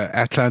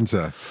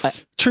Atlanta?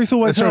 Truth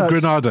always hurts.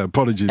 Granada,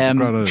 apologies.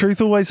 Granada.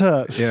 Truth always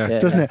hurts,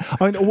 doesn't it?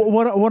 I mean,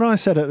 what I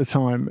said at the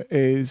time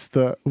is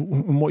that,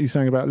 and what you're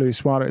saying about Luis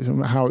Suarez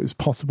and how it was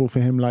possible for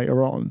him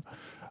later on,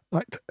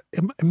 like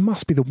it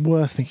must be the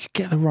worst thing. You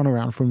get the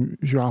runaround from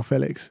João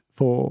Felix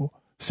for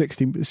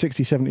 60,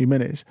 70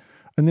 minutes,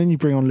 and then you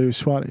bring on Luis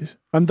Suarez.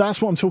 And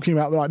that's what I'm talking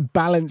about, like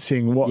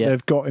balancing what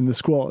they've got in the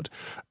squad.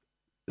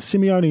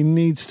 Simeone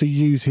needs to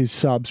use his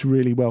subs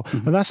really well.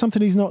 Mm-hmm. And that's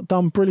something he's not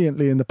done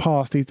brilliantly in the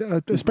past. He's,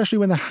 especially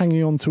when they're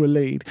hanging on to a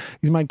lead.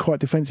 He's made quite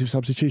defensive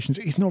substitutions.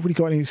 He's not really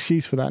got any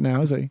excuse for that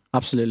now, has he?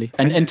 Absolutely.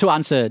 And to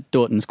answer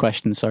Doughton's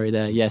question, sorry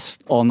there, yes,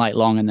 all night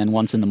long and then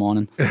once in the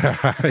morning.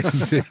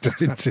 Indeed.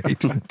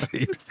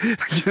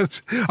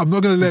 I'm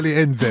not going to let it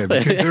end there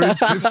because there is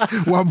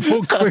just one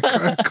more quick...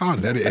 I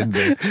can't let it end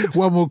there.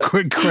 One more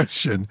quick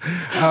question.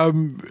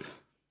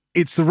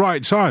 It's the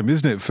right time,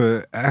 isn't it,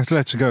 for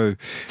Atletico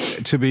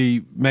to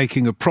be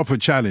making a proper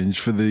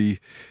challenge for the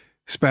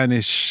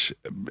Spanish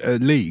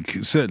league,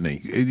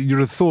 certainly. You'd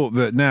have thought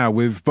that now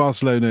with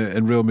Barcelona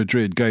and Real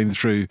Madrid going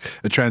through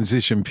a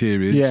transition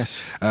period,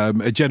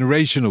 a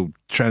generational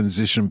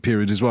transition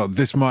period as well,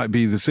 this might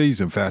be the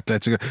season for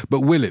Atletico.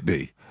 But will it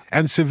be?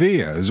 And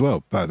Sevilla as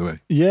well, by the way.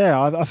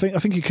 Yeah, I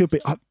think it could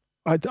be.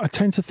 I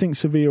tend to think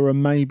Sevilla are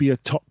maybe a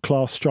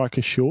top-class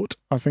striker short.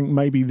 I think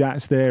maybe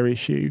that's their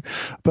issue.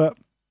 But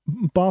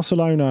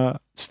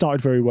Barcelona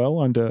started very well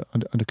under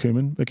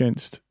Koeman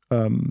against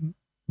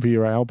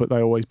Villarreal, but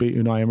they always beat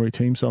Unai Emery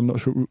teams, so I'm not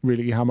sure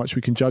really how much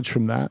we can judge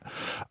from that.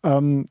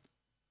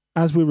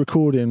 As we're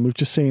recording, we've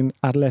just seen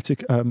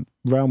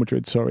Real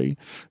Madrid,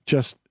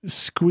 just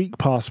squeak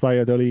past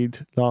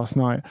Valladolid last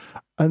night.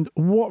 And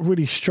what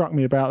really struck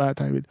me about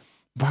that, David,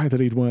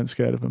 Valladolid weren't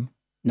scared of them.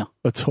 No.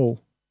 At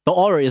all. The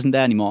aura isn't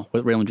there anymore,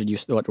 what Real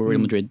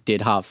Madrid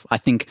did have. I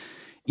think...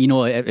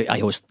 I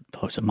always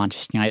thought it was a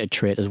Manchester United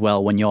trait as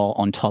well when you're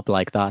on top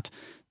like that.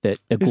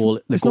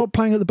 It's not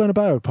playing at the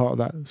Bernabeu part of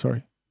that,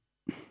 sorry.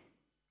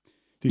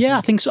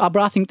 I think so.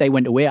 But I think they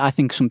went away. I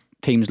think some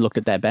teams looked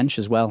at their bench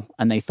as well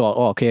and they thought,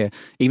 okay,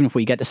 even if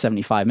we get to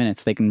 75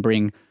 minutes, they can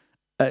bring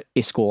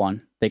Isco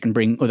on. They can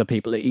bring other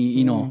people,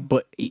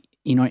 but...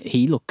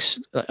 he looks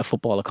like a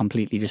footballer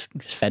completely just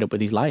fed up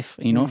with his life,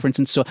 for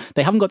instance. So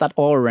they haven't got that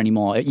aura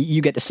anymore.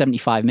 You get to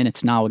 75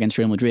 minutes now against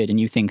Real Madrid and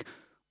you think,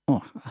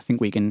 I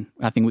think we can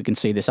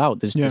see this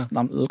out.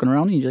 I'm looking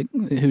around and you're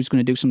like, who's going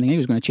to do something?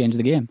 Who's going to change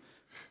the game?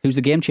 Who's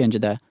the game changer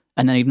there?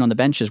 And then even on the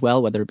bench as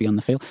well, whether it be on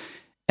the field.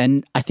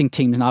 And I think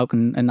teams now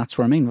can, and that's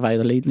what I mean,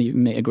 Valladolid, you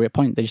make a great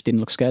point. They just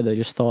didn't look scared. They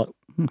just thought,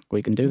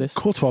 we can do this.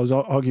 Courtois was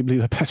arguably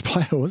the best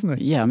player, wasn't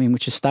he? Yeah, I mean,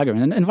 which is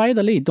staggering. And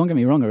Valladolid, don't get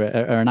me wrong, are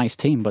a nice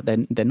team, but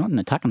they're not an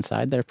attacking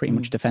side. They're pretty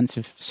much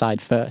defensive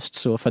side first.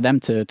 So for them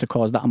to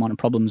cause that amount of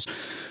problems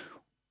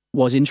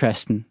was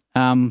interesting.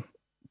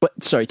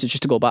 But sorry,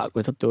 just to go back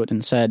with what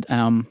Doughton said,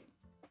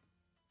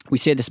 we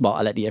say this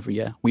about Atleti every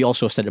year. We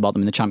also said about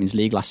them in the Champions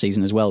League last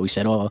season as well. We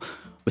said,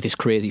 with this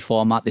crazy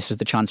format, this is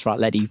the chance for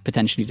Atleti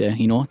potentially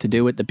to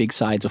do it. The big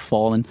sides have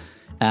fallen,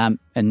 and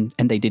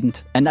they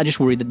didn't. And I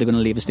just worry that they're going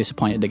to leave us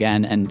disappointed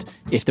again. And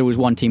if there was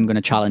one team going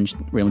to challenge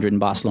Real Madrid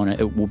and Barcelona,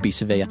 it would be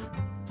Sevilla,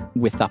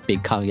 with that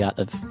big caveat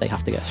of they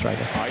have to get a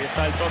striker. Ahí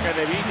está el toque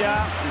de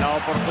Villa, la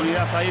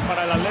oportunidad ahí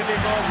para el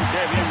Atlético.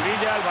 Qué bien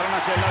Villa, el balón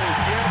hacia el lado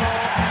izquierdo.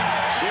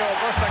 Diego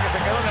Costa que se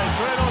quedó en el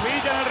suelo,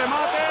 Villa en el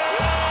remate.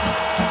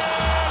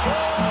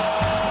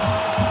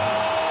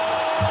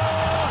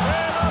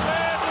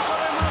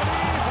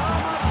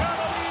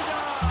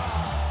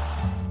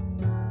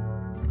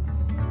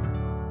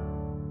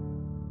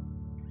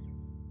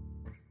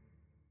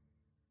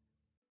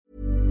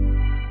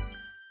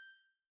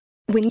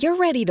 When you're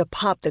ready to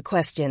pop the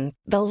question,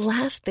 the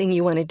last thing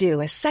you want to do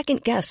is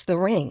second-guess the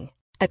ring.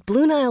 At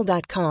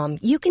BlueNile.com,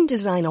 you can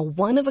design a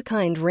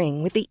one-of-a-kind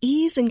ring with the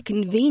ease and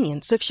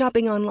convenience of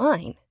shopping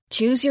online.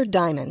 Choose your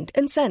diamond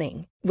and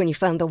setting. When you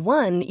find the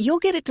one, you'll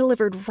get it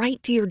delivered right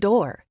to your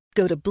door.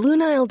 Go to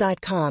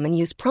BlueNile.com and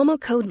use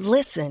promo code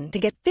LISTEN to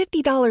get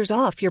 $50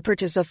 off your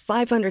purchase of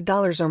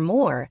 $500 or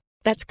more.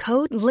 That's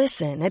code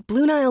LISTEN at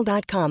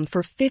BlueNile.com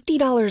for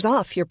 $50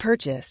 off your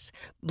purchase.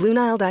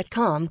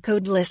 BlueNile.com,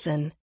 code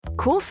LISTEN.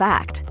 Cool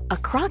fact, a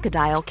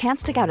crocodile can't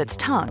stick out its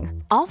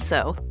tongue.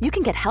 Also, you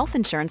can get health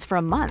insurance for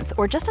a month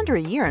or just under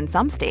a year in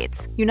some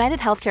states. United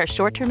Healthcare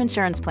short-term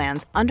insurance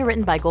plans,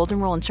 underwritten by Golden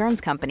Rule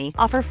Insurance Company,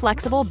 offer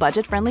flexible,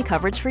 budget-friendly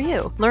coverage for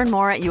you. Learn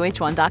more at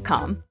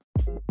UH1.com.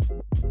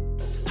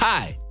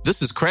 Hi,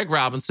 this is Craig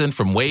Robinson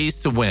from Ways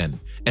to Win,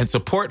 and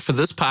support for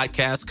this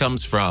podcast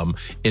comes from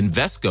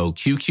Invesco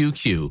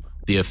QQQ,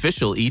 the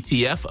official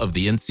ETF of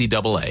the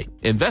NCAA.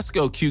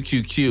 Invesco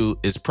QQQ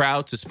is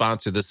proud to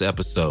sponsor this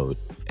episode,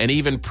 and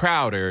even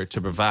prouder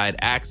to provide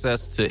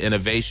access to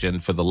innovation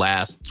for the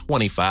last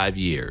 25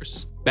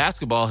 years.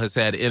 Basketball has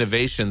had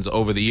innovations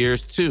over the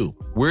years, too.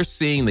 We're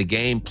seeing the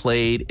game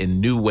played in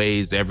new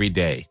ways every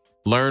day.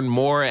 Learn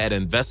more at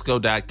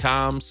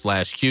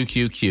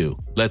Invesco.com/QQQ.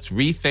 Let's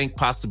rethink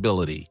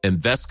possibility.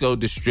 Invesco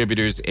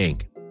Distributors,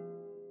 Inc.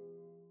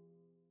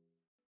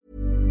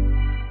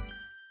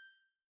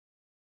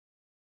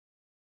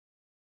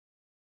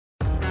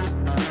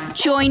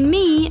 Join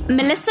me,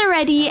 Melissa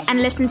Reddy,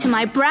 and listen to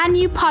my brand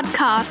new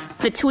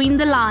podcast, Between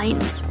the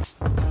Lines.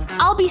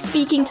 I'll be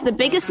speaking to the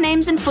biggest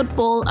names in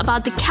football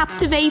about the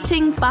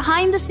captivating,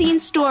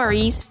 behind-the-scenes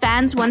stories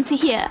fans want to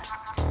hear.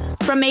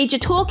 From major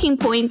talking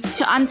points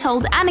to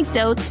untold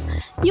anecdotes,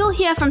 you'll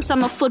hear from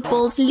some of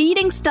football's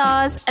leading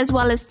stars as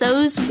well as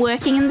those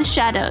working in the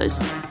shadows.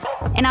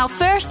 In our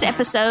first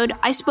episode,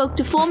 I spoke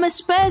to former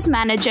Spurs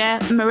manager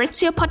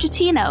Mauricio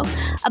Pochettino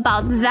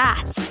about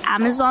that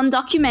Amazon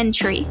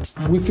documentary.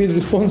 We feel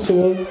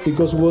responsible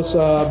because it was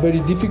very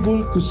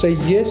difficult to say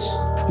yes,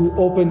 to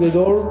open the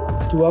door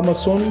to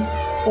Amazon.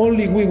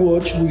 Only we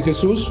watched with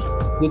Jesus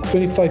the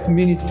 25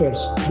 minutes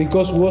first,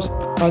 because it was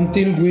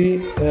until we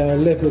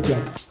left the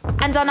club.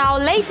 And on our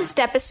latest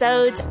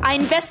episode, I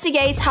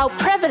investigate how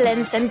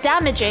prevalent and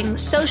damaging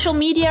social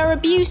media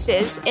abuse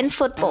is in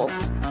football.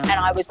 And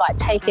I was like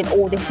taking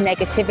all this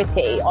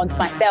negativity onto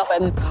myself,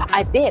 and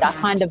I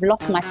kind of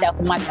lost myself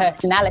and my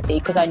personality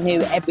because I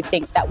knew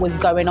everything that was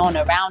going on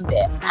around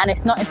it. And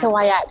it's not until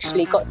I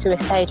actually got to a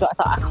stage where I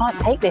thought, I can't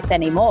take this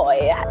anymore,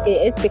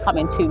 it is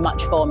becoming too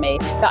much for me,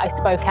 that I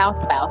spoke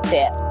out about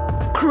it.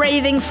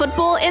 Craving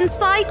football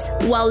insight?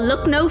 Well,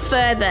 look no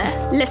further.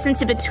 Listen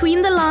to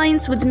Between the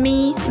Lines with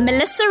me,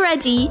 Melissa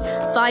Reddy,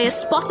 via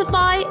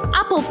Spotify,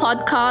 Apple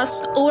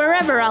Podcasts, or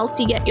wherever else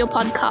you get your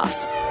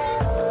podcasts.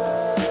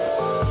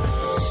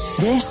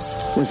 This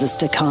was a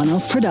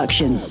Stakhanov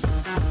production.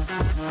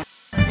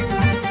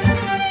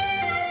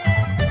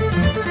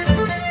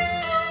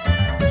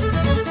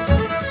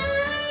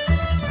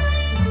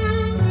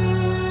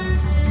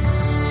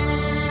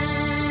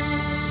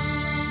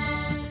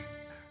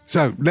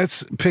 So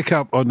let's pick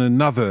up on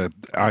another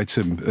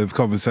item of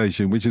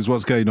conversation, which is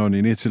what's going on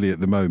in Italy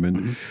at the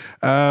moment.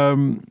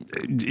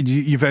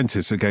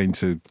 Juventus are going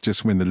to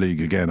just win the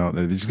league again, aren't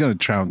they? They're just going to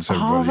trounce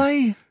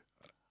everybody.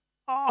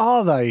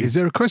 Are they? Is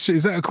there a question?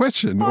 Is that a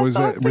question, or is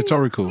that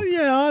rhetorical?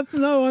 Yeah, I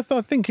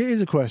think it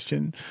is a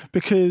question,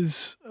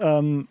 because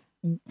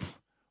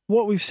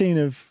what we've seen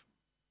of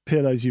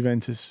Pirlo's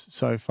Juventus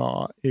so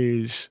far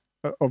is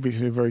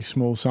obviously a very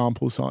small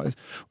sample size.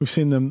 We've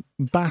seen them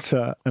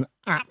batter an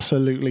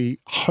absolutely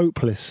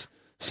hopeless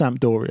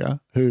Sampdoria,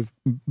 who've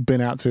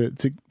been out to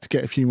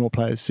get a few more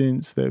players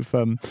since. They've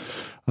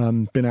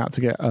been out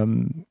to get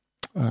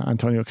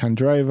Antonio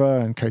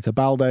Candreva and Keita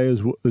Balde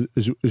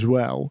as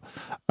well.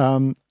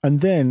 And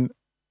then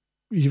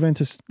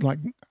Juventus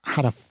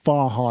had a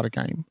far harder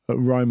game at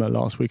Roma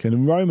last weekend.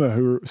 And Roma,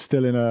 who are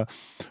still in a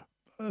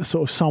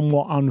sort of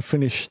somewhat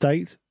unfinished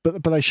state,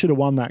 but they should have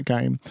won that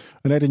game.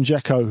 And Edin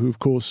Dzeko, who of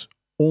course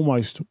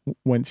almost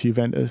went to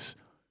Juventus,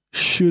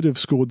 should have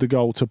scored the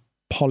goal to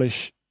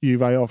polish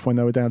Juve off when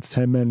they were down to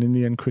 10 men. In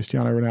the end,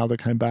 Cristiano Ronaldo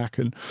came back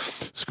and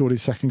scored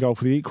his second goal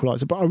for the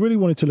equaliser. But I really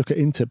wanted to look at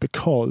Inter,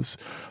 because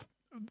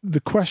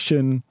the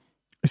question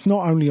is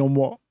not only on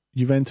what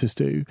Juventus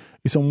do,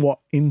 it's on what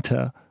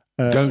Inter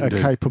are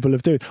capable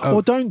of doing.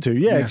 Or don't do.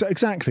 Yeah.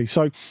 Exactly.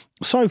 So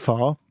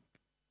far,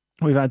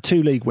 we've had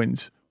 2 league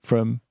wins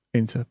from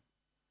Inter.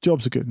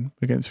 Jobs are good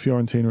against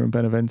Fiorentina and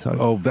Benevento.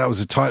 Oh, that was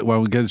a tight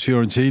one against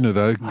Fiorentina,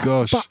 though.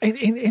 Gosh. But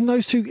in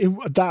those two,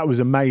 that was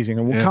amazing.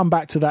 And we'll come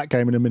back to that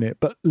game in a minute.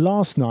 But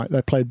last night,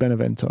 they played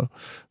Benevento,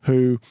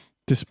 who,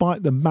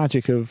 despite the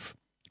magic of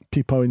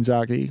Pippo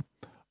Inzaghi,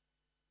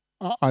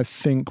 I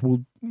think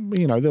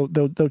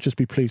they'll just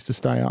be pleased to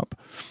stay up.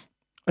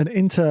 And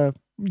Inter,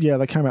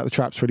 they came out the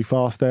traps really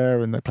fast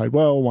there, and they played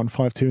well, won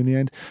 5-2 in the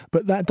end.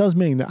 But that does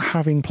mean that,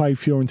 having played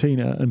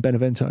Fiorentina and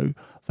Benevento,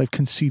 they've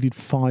conceded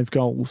 5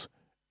 goals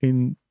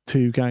in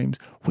 2 games,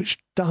 which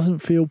doesn't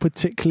feel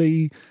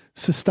particularly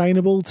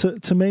sustainable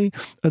to me.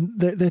 And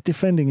their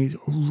defending is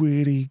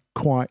really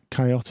quite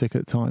chaotic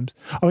at times.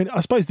 I mean,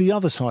 I suppose the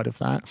other side of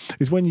that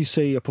is when you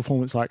see a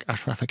performance like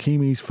Achraf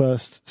Hakimi's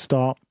first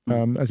start,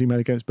 as he made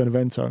against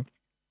Benevento,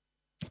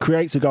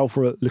 creates a goal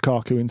for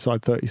Lukaku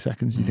inside 30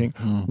 seconds. You think,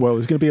 well,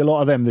 there's going to be a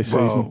lot of them this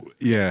season.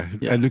 Yeah.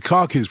 And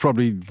Lukaku is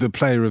probably the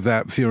player of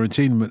that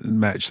Fiorentina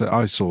match that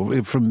I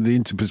saw from the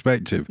Inter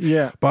perspective.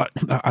 Yeah. But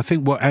I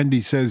think what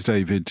Andy says,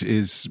 David,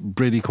 is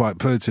really quite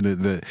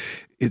pertinent, that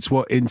it's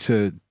what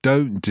Inter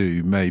don't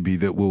do maybe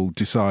that will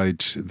decide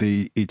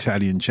the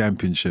Italian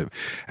championship.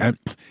 And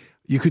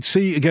you could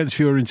see against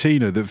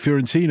Fiorentina that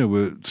Fiorentina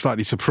were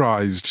slightly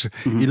surprised,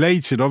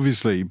 elated,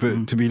 obviously,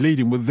 but to be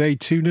leading. Were they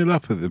 2-0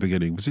 up at the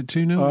beginning? Was it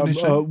 2-0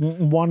 initially?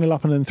 1-0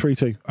 up and then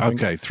 3-2.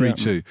 Okay,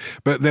 3-2. Yeah.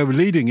 But they were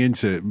leading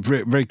into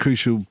very, very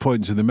crucial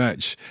points in the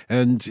match.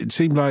 And it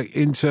seemed like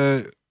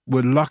Inter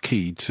were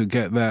lucky to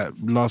get that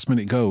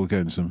last-minute goal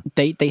against them.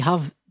 They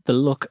have the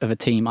look of a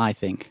team, I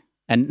think.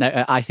 And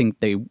I think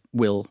they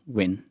will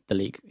win the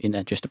league,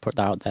 just to put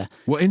that out there.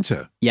 What,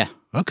 Inter? Yeah.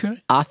 Okay.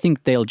 I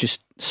think they'll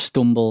just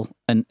stumble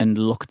and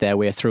look their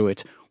way through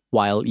it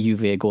while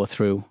Juve go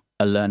through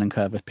a learning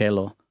curve with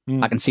Pirlo.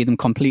 I can see them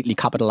completely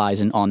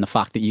capitalising on the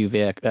fact that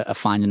Juve are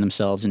finding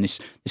themselves in this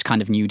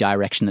kind of new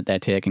direction that they're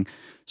taking.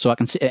 So I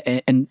can see,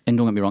 and don't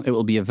get me wrong, it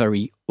will be a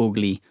very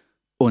ugly,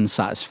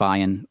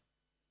 unsatisfying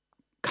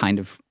kind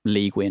of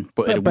league win,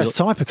 but the best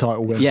type of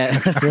title win.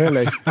 Yeah,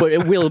 really. But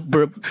it will,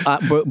 but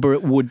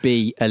it would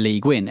be a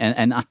league win,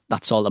 and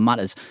that's all that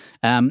matters.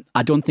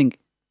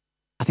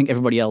 I think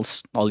everybody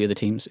else, all the other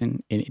teams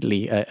in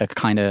Italy, are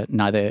kind of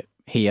neither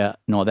here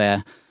nor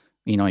there.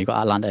 You know, you got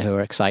Atalanta, who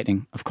are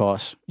exciting, of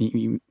course.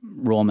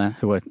 Roma,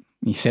 who are,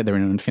 you said they're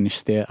in an unfinished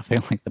state. I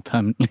feel like they're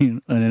permanently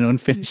in an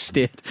unfinished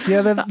state.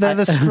 Yeah, they're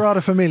the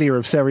Strada Familia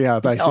of Serie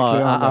A, basically.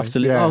 Aren't they?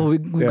 Absolutely. Yeah.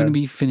 We're going to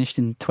be finished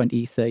in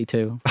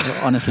 2032,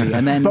 honestly.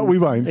 And then, but we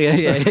won't.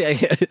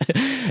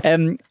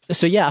 Yeah.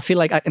 So yeah, I feel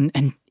like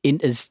and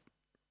Inter's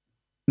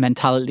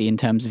mentality in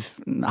terms of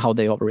how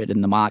they operate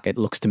in the market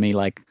looks to me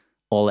like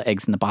all the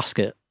eggs in the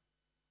basket,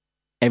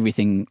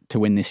 everything to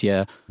win this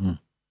year.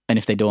 And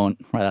if they don't,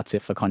 right, that's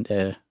it for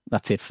Conte.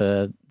 That's it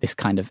for this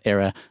kind of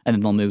era, and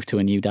then they'll move to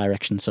a new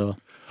direction. So,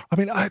 I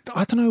mean, I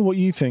don't know what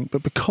you think,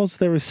 but because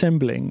they're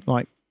assembling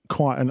like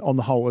quite an on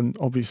the whole, and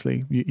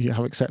obviously you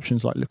have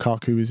exceptions like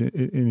Lukaku is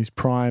in his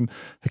prime,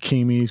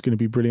 Hakimi is going to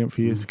be brilliant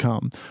for years to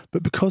come,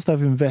 but because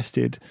they've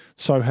invested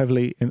so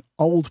heavily in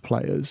old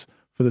players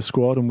for the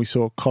squad, and we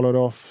saw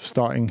Kolarov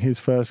starting his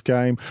first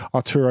game,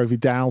 Arturo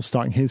Vidal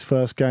starting his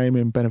first game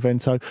in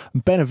Benevento.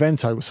 And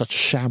Benevento was such a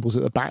shambles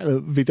at the back.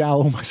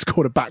 Vidal almost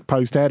scored a back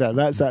post header.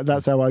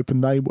 That's how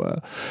open they were.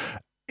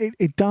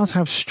 It does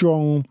have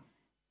strong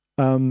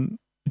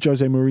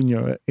Jose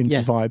Mourinho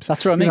into vibes.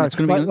 That's what I mean. It's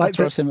going to be like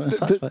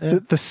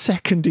the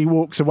second he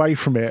walks away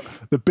from it,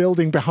 the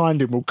building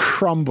behind him will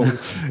crumble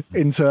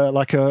into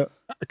like a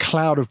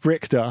cloud of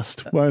brick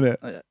dust, won't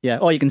it? Yeah.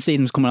 Or you can see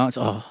them coming out.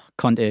 Oh,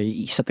 Conte,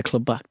 he set the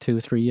club back 2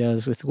 or 3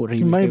 years with what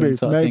he was doing.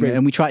 Sort of thing.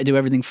 And we tried to do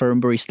everything for him,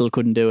 but he still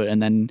couldn't do it.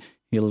 And then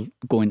he'll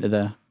go into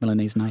the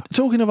Milanese night.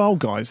 Talking of old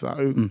guys,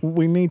 though,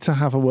 we need to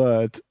have a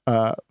word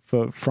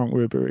for Franck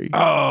Ribéry.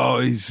 Oh,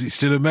 he's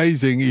still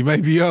amazing. He may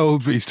be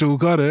old, but he's still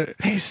got it.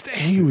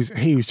 He was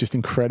just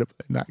incredible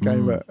in that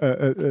game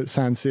at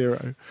San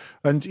Siro.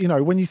 And you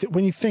know, when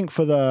you think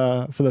for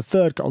the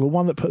third goal, the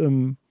one that put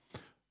them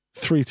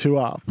 3-2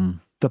 up,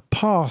 the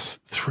pass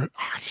through,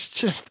 it's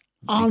just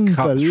unbelievable.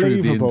 Cut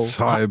through the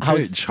entire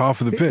pitch, half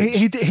of the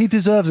pitch. He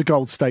deserves a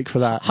gold stake for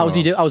that. How's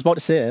he do? I was about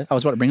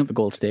to bring up the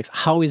gold stakes.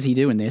 How is he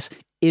doing this?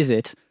 Is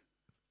it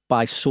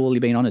by solely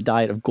being on a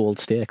diet of gold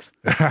steaks?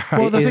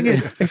 Well, the thing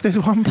is, if there's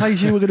one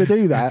place you were going to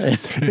do that,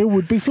 it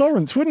would be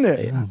Florence, wouldn't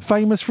it? Yeah.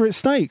 Famous for its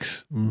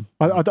steaks.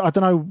 I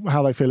don't know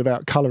how they feel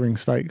about colouring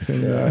steaks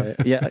in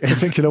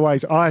particular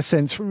ways. I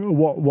sense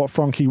what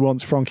Frankie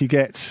wants, Frankie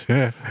gets.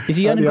 Yeah. Is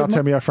he earning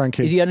Artemio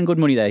Franchi? Is he earning good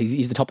money there?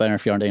 He's the top earner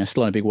of Fiorentina,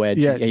 still on a big wage.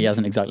 Yeah. He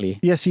hasn't exactly.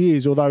 Yes, he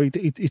is, although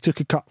he took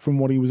a cut from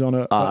what he was on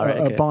at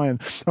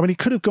Bayern. I mean, he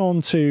could have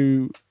gone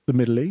to the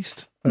Middle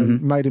East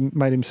and made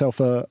himself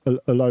a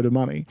load of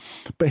money,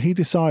 but he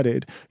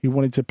decided he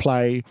wanted to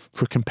play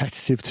for a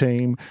competitive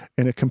team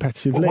in a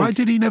competitive league. Why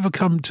did he never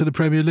come to the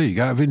Premier League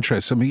out of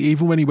interest? I mean,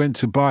 even when he went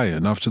to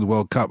Bayern after the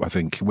World Cup, I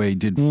think, where he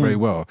did very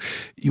well,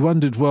 you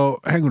wondered, well,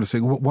 hang on a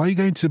second, why are you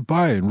going to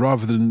Bayern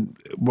rather than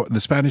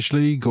the Spanish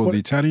League or the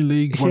Italian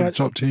League, one of the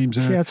top teams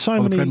there, or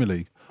the Premier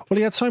League? Well,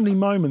 he had so many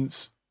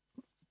moments,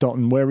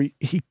 Dotton, where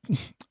he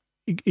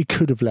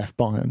could have left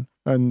Bayern,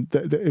 and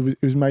it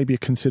was maybe a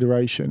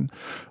consideration,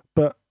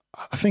 but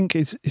I think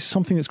it's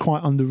something that's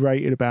quite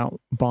underrated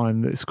about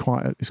Bayern. That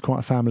it's quite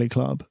a family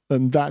club,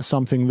 and that's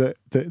something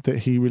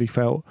that he really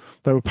felt.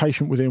 They were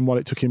patient with him while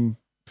it took him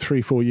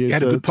 3-4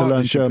 years to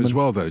learn German as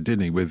well, though,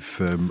 didn't he?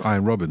 With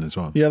Arjen Robben as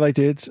well. Yeah, they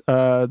did.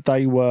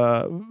 They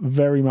were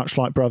very much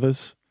like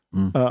brothers.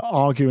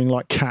 Arguing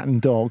like cat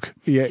and dog,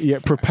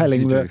 yet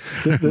propelling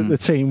the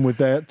team with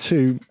their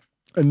 2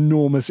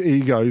 enormous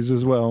egos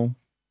as well.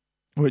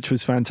 which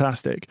was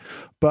fantastic.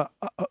 But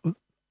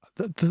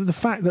the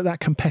fact that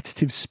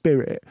competitive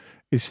spirit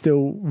is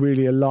still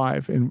really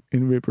alive in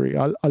Ribery,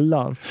 I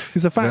love,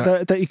 because the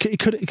fact that he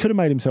could have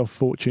made himself a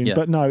fortune,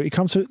 but no, he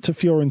comes to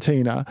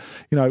Fiorentina,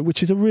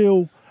 which is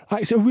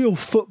it's a real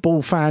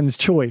football fan's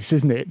choice,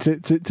 isn't it?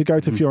 To go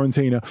to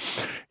Fiorentina.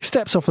 He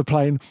steps off the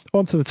plane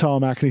onto the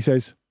tarmac and he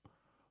says,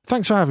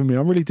 "Thanks for having me.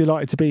 I'm really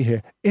delighted to be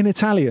here," in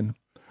Italian.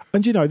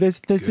 And there's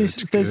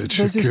this,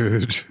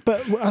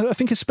 but I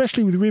think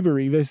especially with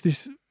Ribery, there's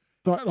this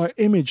like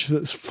image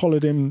that's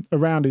followed him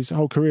around his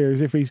whole career,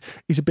 as if he's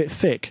a bit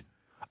thick.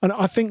 And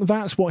I think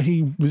that's what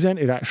he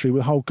resented, actually,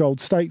 with the whole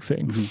gold stake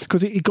thing,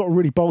 because he got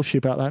really bolshy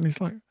about that. And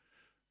he's like,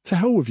 to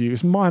hell with you,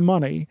 it's my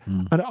money.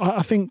 And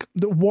I think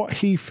that what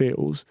he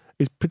feels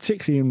is,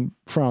 particularly in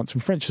France,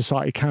 and French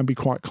society can be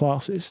quite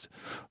classist,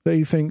 that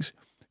he thinks,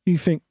 you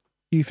think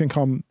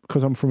I'm,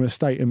 because I'm from a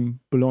state in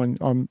Boulogne,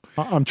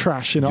 I'm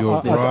trash, and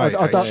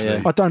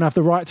I don't have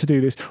the right to do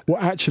this. Well,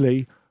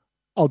 actually,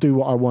 I'll do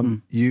what I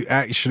want. You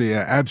actually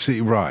are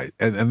absolutely right.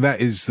 And that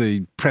is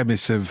the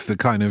premise of the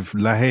kind of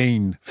La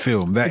Haine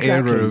film, that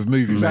era of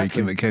movie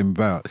making that came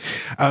about.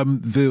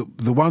 The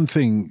one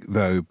thing,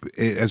 though,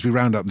 as we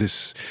round up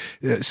this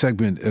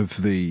segment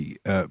of the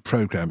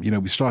programme,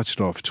 we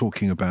started off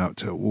talking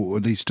about, or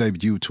at least,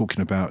 David, you were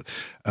talking about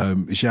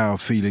João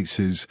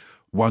Felix's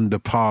wonder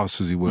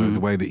pass, as it were, the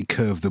way that he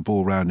curved the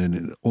ball around in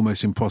an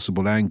almost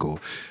impossible angle.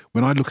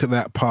 When I look at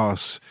that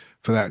pass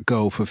for that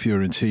goal for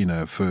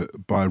Fiorentina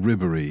by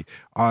Ribery,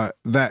 I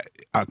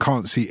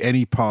can't see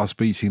any pass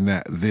beating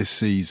that this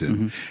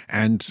season.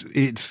 And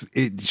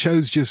it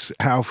shows just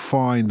how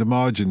fine the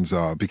margins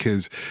are,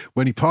 because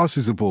when he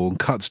passes the ball and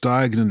cuts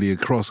diagonally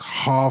across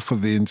half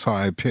of the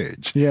entire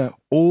pitch,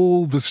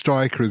 all the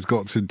striker has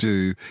got to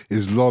do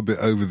is lob it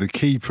over the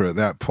keeper at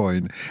that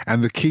point,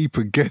 and the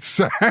keeper gets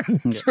a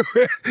hand to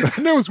it.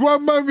 And there was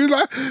one moment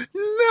like, no!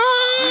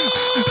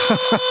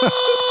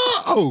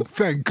 Oh,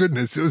 thank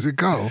goodness it was a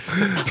goal.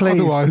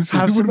 Please, otherwise, we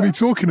wouldn't be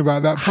talking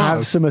about that pass.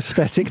 Have some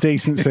aesthetic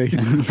decency.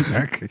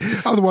 Exactly.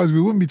 Otherwise, we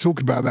wouldn't be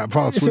talking about that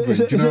pass, would we?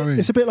 Do you know what I mean?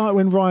 It's a bit like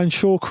when Ryan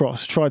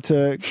Shawcross tried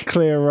to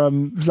clear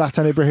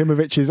Zlatan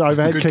Ibrahimovic's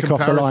overhead kick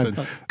off the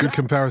line. Good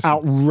comparison.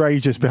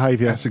 Outrageous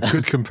behaviour. That's a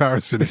good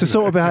comparison. It's the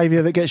sort of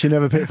behaviour that gets you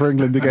never picked for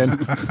England again.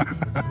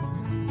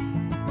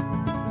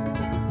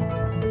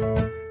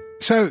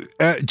 So,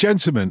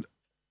 gentlemen,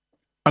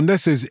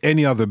 unless there's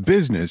any other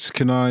business,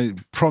 can I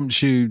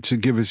prompt you to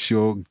give us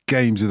your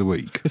games of the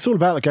week? It's all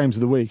about the games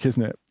of the week,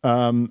 isn't it?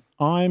 I'm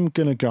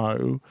going to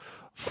go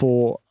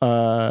for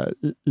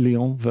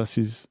Lyon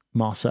versus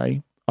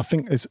Marseille. I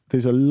think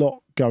there's a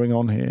lot going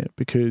on here,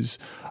 because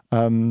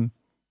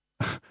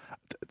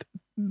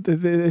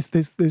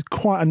there's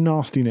quite a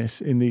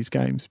nastiness in these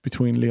games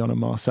between Lyon and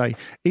Marseille,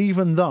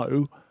 even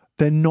though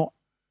they're not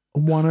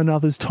one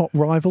another's top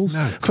rivals.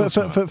 No,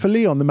 for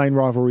Lyon, the main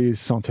rivalry is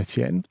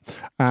Saint-Etienne,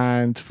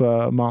 and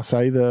for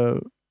Marseille,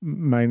 the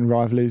main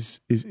rival is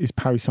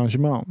Paris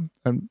Saint-Germain.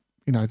 And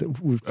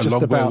we've a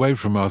long way away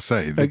from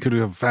Marseille. They could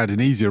have had an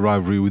easier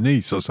rivalry with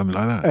Nice or something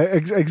like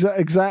that.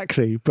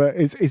 Exactly, but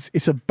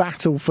it's a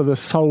battle for the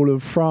soul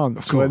of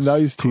France when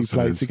those two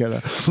play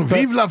together.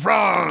 Vive la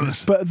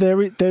France! But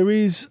there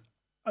is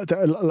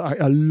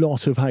a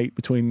lot of hate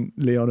between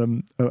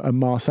Lyon and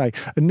Marseille,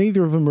 and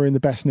neither of them are in the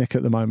best nick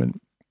at the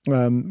moment.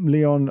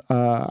 Lyon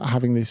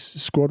having this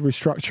squad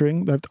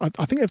restructuring.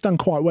 I think they've done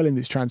quite well in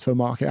this transfer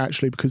market,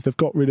 actually, because they've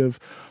got rid of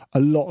a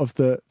lot of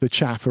the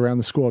chaff around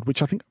the squad,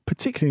 which I think,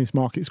 particularly in this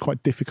market, is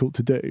quite difficult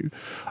to do.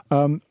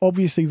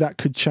 Obviously, that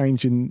could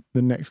change in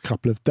the next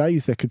couple of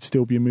days. There could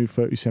still be a move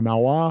for Houssem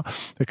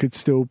Aouar. There could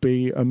still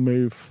be a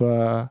move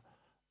for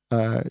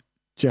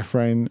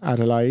Jeffrey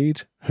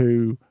Adelaide,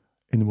 who,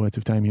 in the words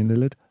of Damian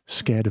Lillard,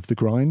 scared of the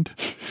grind,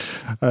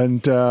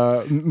 and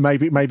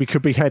maybe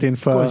could be heading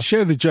for. Go on,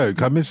 share the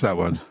joke. I missed that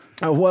one.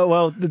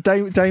 Well, the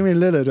Damian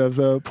Lillard of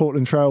the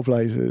Portland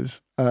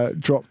Trailblazers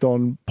dropped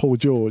on Paul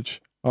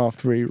George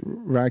after he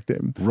ragged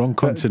him. Wrong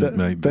continent,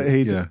 mate.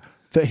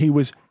 That he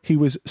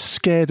was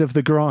scared of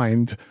the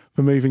grind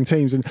for moving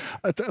teams, and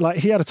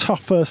he had a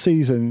tough first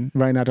season.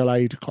 Rain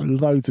Adelaide, got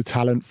loads of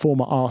talent,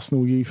 former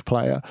Arsenal youth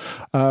player,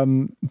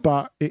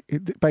 but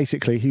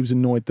basically he was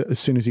annoyed that as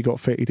soon as he got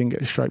fit, he didn't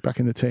get straight back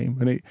in the team.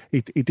 And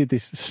he did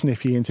this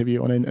sniffy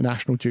interview on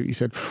international duty. He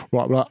said,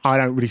 "Right, well, I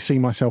don't really see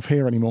myself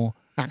here anymore,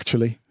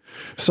 actually."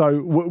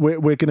 So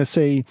we're going to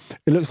see.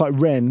 It looks like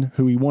Rennes,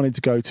 who he wanted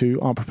to go to,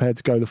 aren't prepared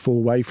to go the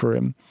full way for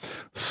him.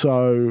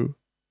 So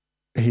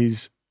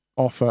his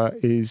offer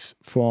is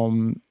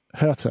from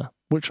Hertha,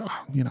 which,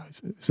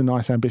 it's a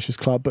nice, ambitious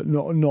club, but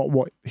not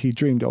what he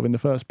dreamed of in the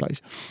first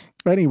place.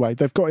 Anyway,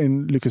 they've got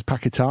in Lucas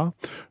Paquetá,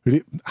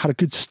 who had a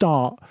good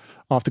start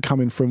after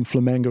coming from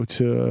Flamengo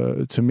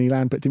to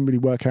Milan, but didn't really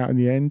work out in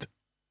the end.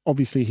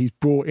 Obviously, he's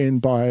brought in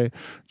by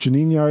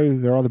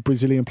Juninho. There are other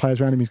Brazilian players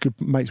around him. He's good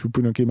mates with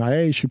Bruno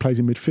Guimaraes, who plays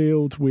in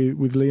midfield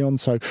with Lyon.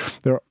 So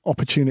there are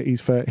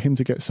opportunities for him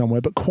to get somewhere.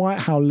 But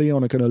quite how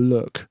Lyon are going to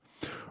look,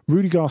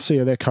 Rudy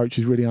Garcia, their coach,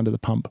 is really under the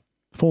pump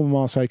former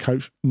Marseille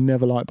coach,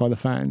 never liked by the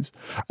fans.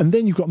 And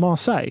then you've got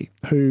Marseille,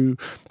 who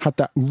had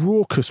that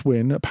raucous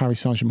win at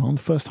Paris Saint-Germain,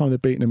 the first time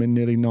they've beaten them in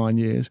nearly 9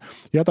 years.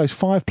 You had those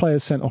 5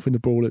 players sent off in the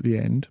brawl at the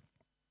end.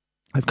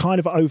 They've kind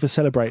of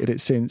over-celebrated it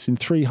since. In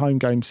 3 home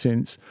games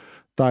since,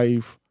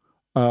 they've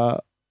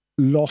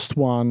lost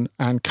one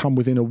and come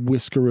within a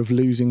whisker of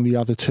losing the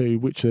other 2,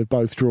 which they've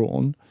both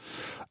drawn.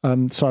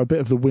 So a bit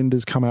of the wind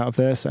has come out of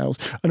their sails.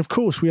 And of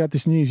course, we had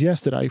this news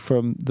yesterday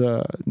from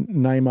the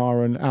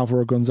Neymar and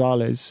Alvaro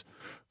Gonzalez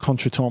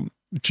contretemps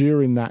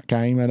during that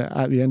game and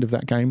at the end of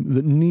that game,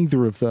 that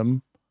neither of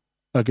them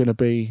are going to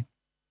be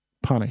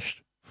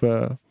punished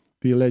for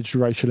the alleged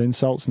racial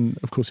insults. And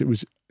of course, it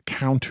was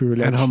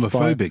counter-alleged and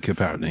homophobic,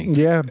 apparently.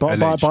 Yeah, by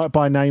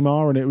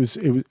Neymar, and it was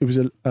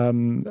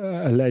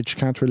alleged,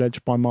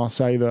 counter-alleged by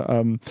Marseille that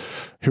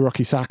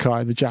Hiroki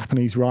Sakai, the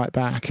Japanese right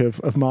back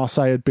of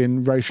Marseille, had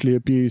been racially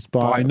abused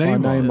by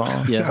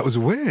Neymar. Yeah. That was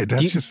weird.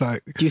 That's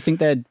Do you think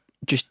they're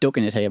just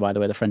ducking it here, by the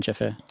way, the French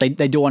FA? They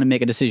don't want to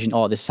make a decision,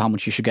 this is how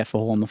much you should get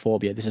for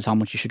homophobia, this is how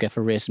much you should get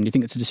for racism. Do you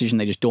think it's a decision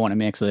they just don't want to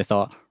make, so they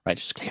thought, right,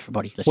 just clear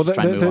everybody, let's just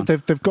try and move on?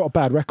 They've got a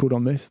bad record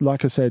on this.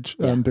 Like I said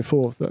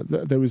before,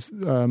 there was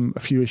a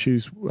few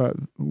issues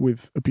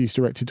with abuse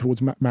directed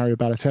towards Mario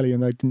Balotelli,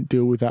 and they didn't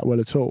deal with that well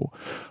at all.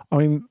 I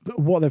mean,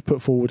 what they've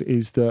put forward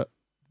is that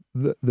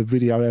the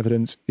video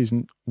evidence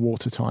isn't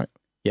watertight.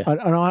 Yeah.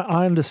 And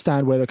I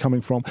understand where they're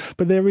coming from,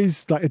 but there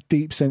is like a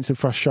deep sense of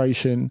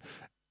frustration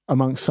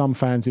amongst some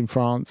fans in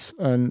France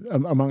and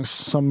amongst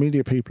some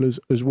media people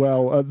as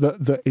well,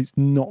 that it's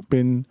not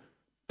been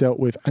dealt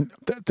with. And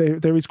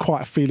there is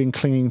quite a feeling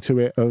clinging to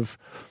it of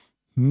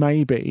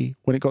maybe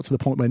when it got to the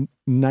point when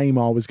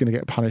Neymar was going to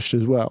get punished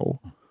as well,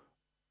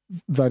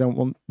 they don't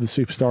want the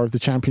superstar of the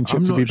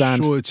championship to be banned. I'm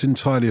not sure it's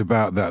entirely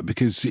about that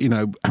because,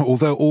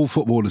 although all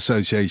football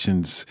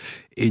associations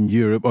in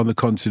Europe, on the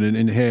continent,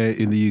 and here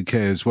in the UK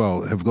as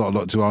well, have got a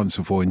lot to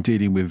answer for in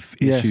dealing with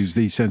issues,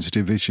 these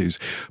sensitive issues.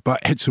 But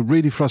it's a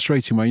really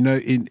frustrating one.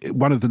 In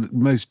one of the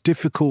most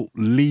difficult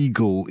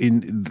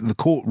in the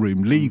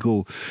courtroom,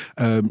 legal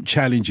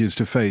challenges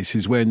to face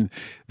is when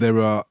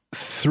there are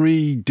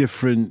 3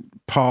 different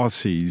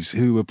parties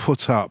who were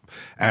put up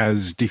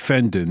as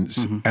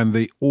defendants and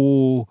they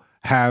all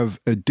have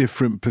a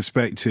different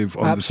perspective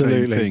on the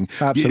same thing.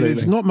 Absolutely.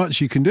 There's not much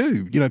you can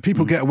do.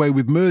 People get away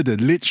with murder,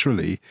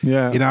 literally,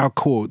 in our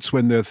courts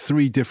when there are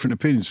 3 different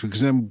opinions,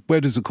 because then where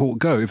does the court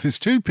go? If there's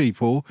 2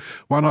 people,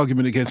 one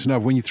argument against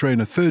another, when you throw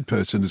in a third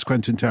person, as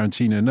Quentin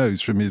Tarantino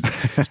knows from his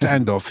his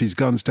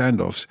gun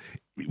standoffs,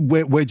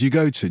 where do you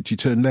go to? Do you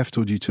turn left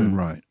or do you turn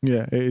right?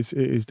 Yeah, it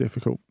is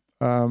difficult.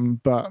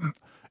 But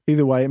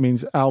either way, it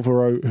means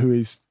Alvaro, who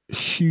is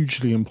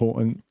hugely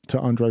important to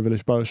Andre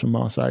Villas-Boas from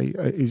Marseille,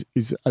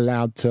 is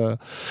allowed to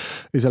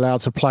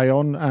play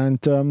on,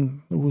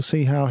 and we'll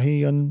see how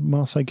he and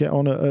Marseille get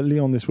on at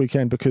Lyon this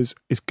weekend, because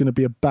it's going to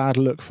be a bad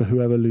look for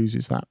whoever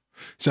loses that.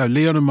 So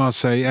Lyon and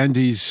Marseille,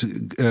 Andy's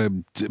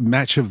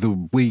match of the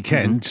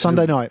weekend.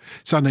 Sunday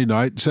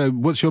night. So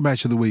what's your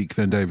match of the week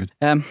then, David?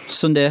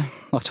 Sunday,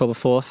 October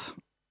 4th,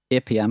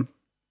 8 p.m,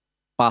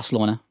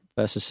 Barcelona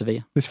versus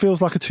Sevilla. This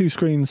feels like a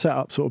 2-screen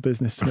setup sort of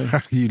business to me.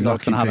 You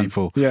lucky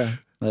people. Yeah.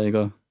 There you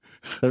go.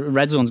 The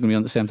Red Zone's going to be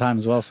on at the same time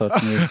as well, so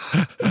it's going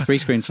to be 3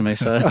 screens for me,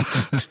 so it's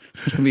going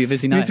to be a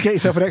busy night. You need to get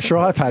yourself an extra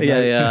iPad.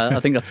 Yeah, I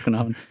think that's going to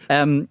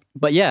happen.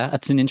 But yeah,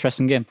 it's an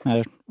interesting game.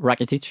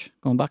 Rakitic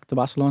going back to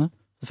Barcelona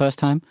for the first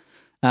time.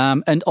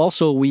 And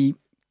also we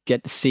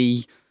get to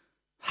see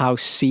how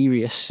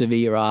serious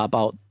Sevilla are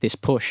about this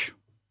push.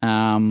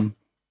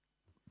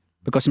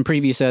 Because in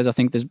previous years, I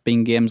think there's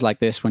been games like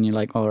this when you're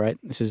like, all right,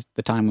 this is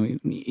the time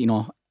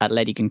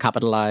Atleti can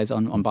capitalise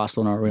on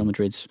Barcelona or Real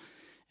Madrid's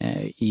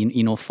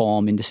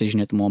form, indecision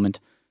at the moment.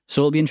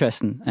 So it'll be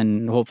interesting,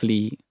 and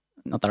hopefully,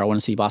 not that I want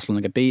to see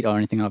Barcelona get beat or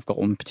anything. I've got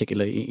one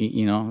particular,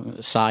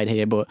 side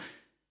here, but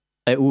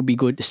it would be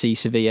good to see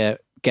Sevilla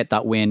get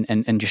that win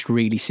and just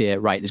really say,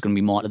 right, there's going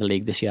to be more to the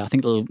league this year. I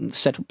think it'll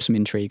set up some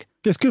intrigue.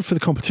 It's good for the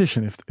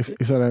competition if they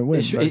don't win.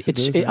 I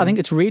think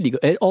it's really good.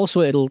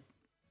 It'll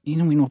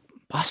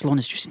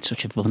Barcelona's just in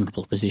such a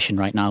vulnerable position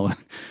right now,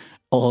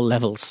 all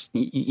levels.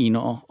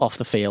 Off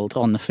the field,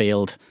 on the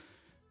field.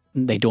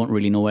 They don't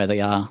really know where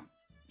they are.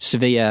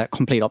 Sevilla,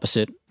 complete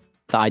opposite.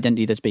 The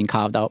identity that's been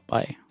carved out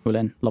by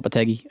Julen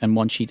Lopetegui and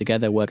one sheet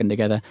together, working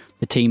together.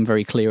 The team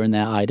very clear in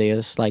their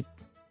ideas. Like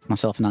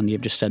myself and Andy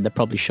have just said, they're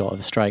probably short of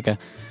a striker.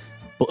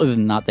 But other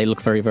than that, they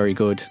look very, very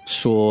good.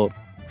 So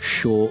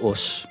show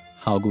us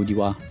how good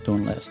you are.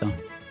 Don't let us down.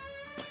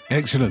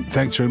 Excellent.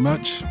 Thanks very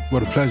much.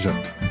 What a pleasure.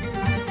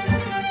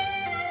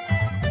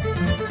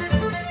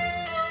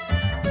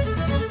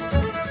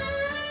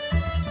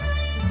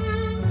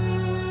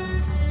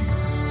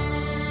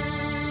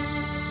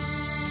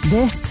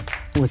 This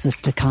was a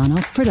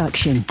Stakhanov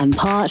production and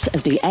part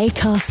of the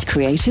Acast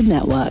Creative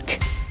Network.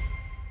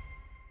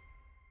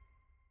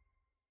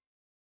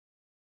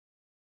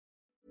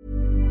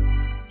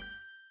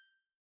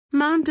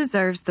 Mom Mom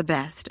deserves the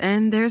best,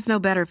 and there's no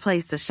better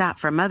place to shop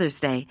for Mother's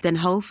Day than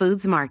Whole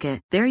Foods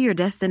Market. They're your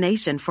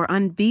destination for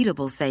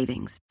unbeatable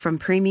savings, from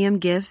premium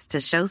gifts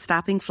to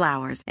show-stopping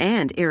flowers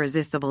and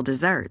irresistible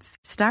desserts.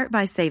 Start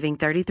by saving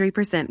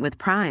 33% with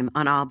Prime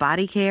on all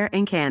body care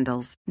and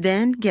candles.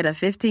 Then get a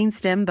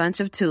 15-stem bunch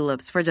of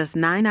tulips for just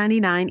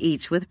 $9.99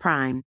 each with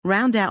Prime.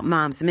 Round out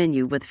Mom's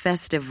menu with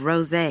festive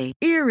rosé,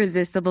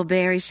 irresistible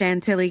berry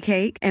chantilly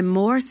cake, and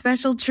more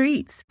special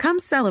treats. Come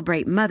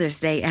celebrate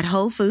Mother's Day at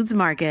Whole Foods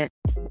Market.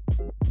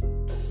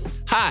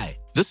 Hi,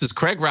 this is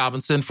Craig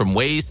Robinson from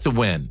Ways to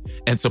Win,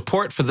 and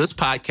support for this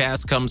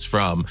podcast comes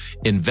from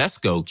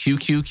Invesco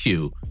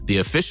QQQ, the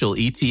official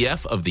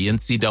ETF of the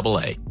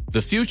NCAA.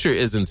 The future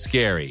isn't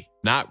scary.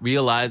 Not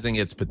realizing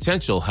its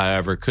potential,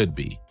 however, could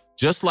be.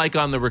 Just like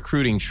on the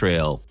recruiting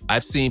trail,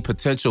 I've seen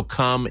potential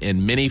come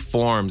in many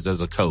forms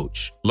as a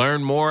coach.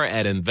 Learn more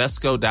at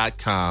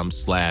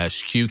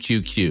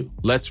Invesco.com/QQQ.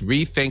 Let's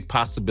rethink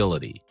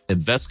possibility.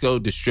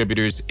 Invesco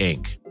Distributors,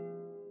 Inc.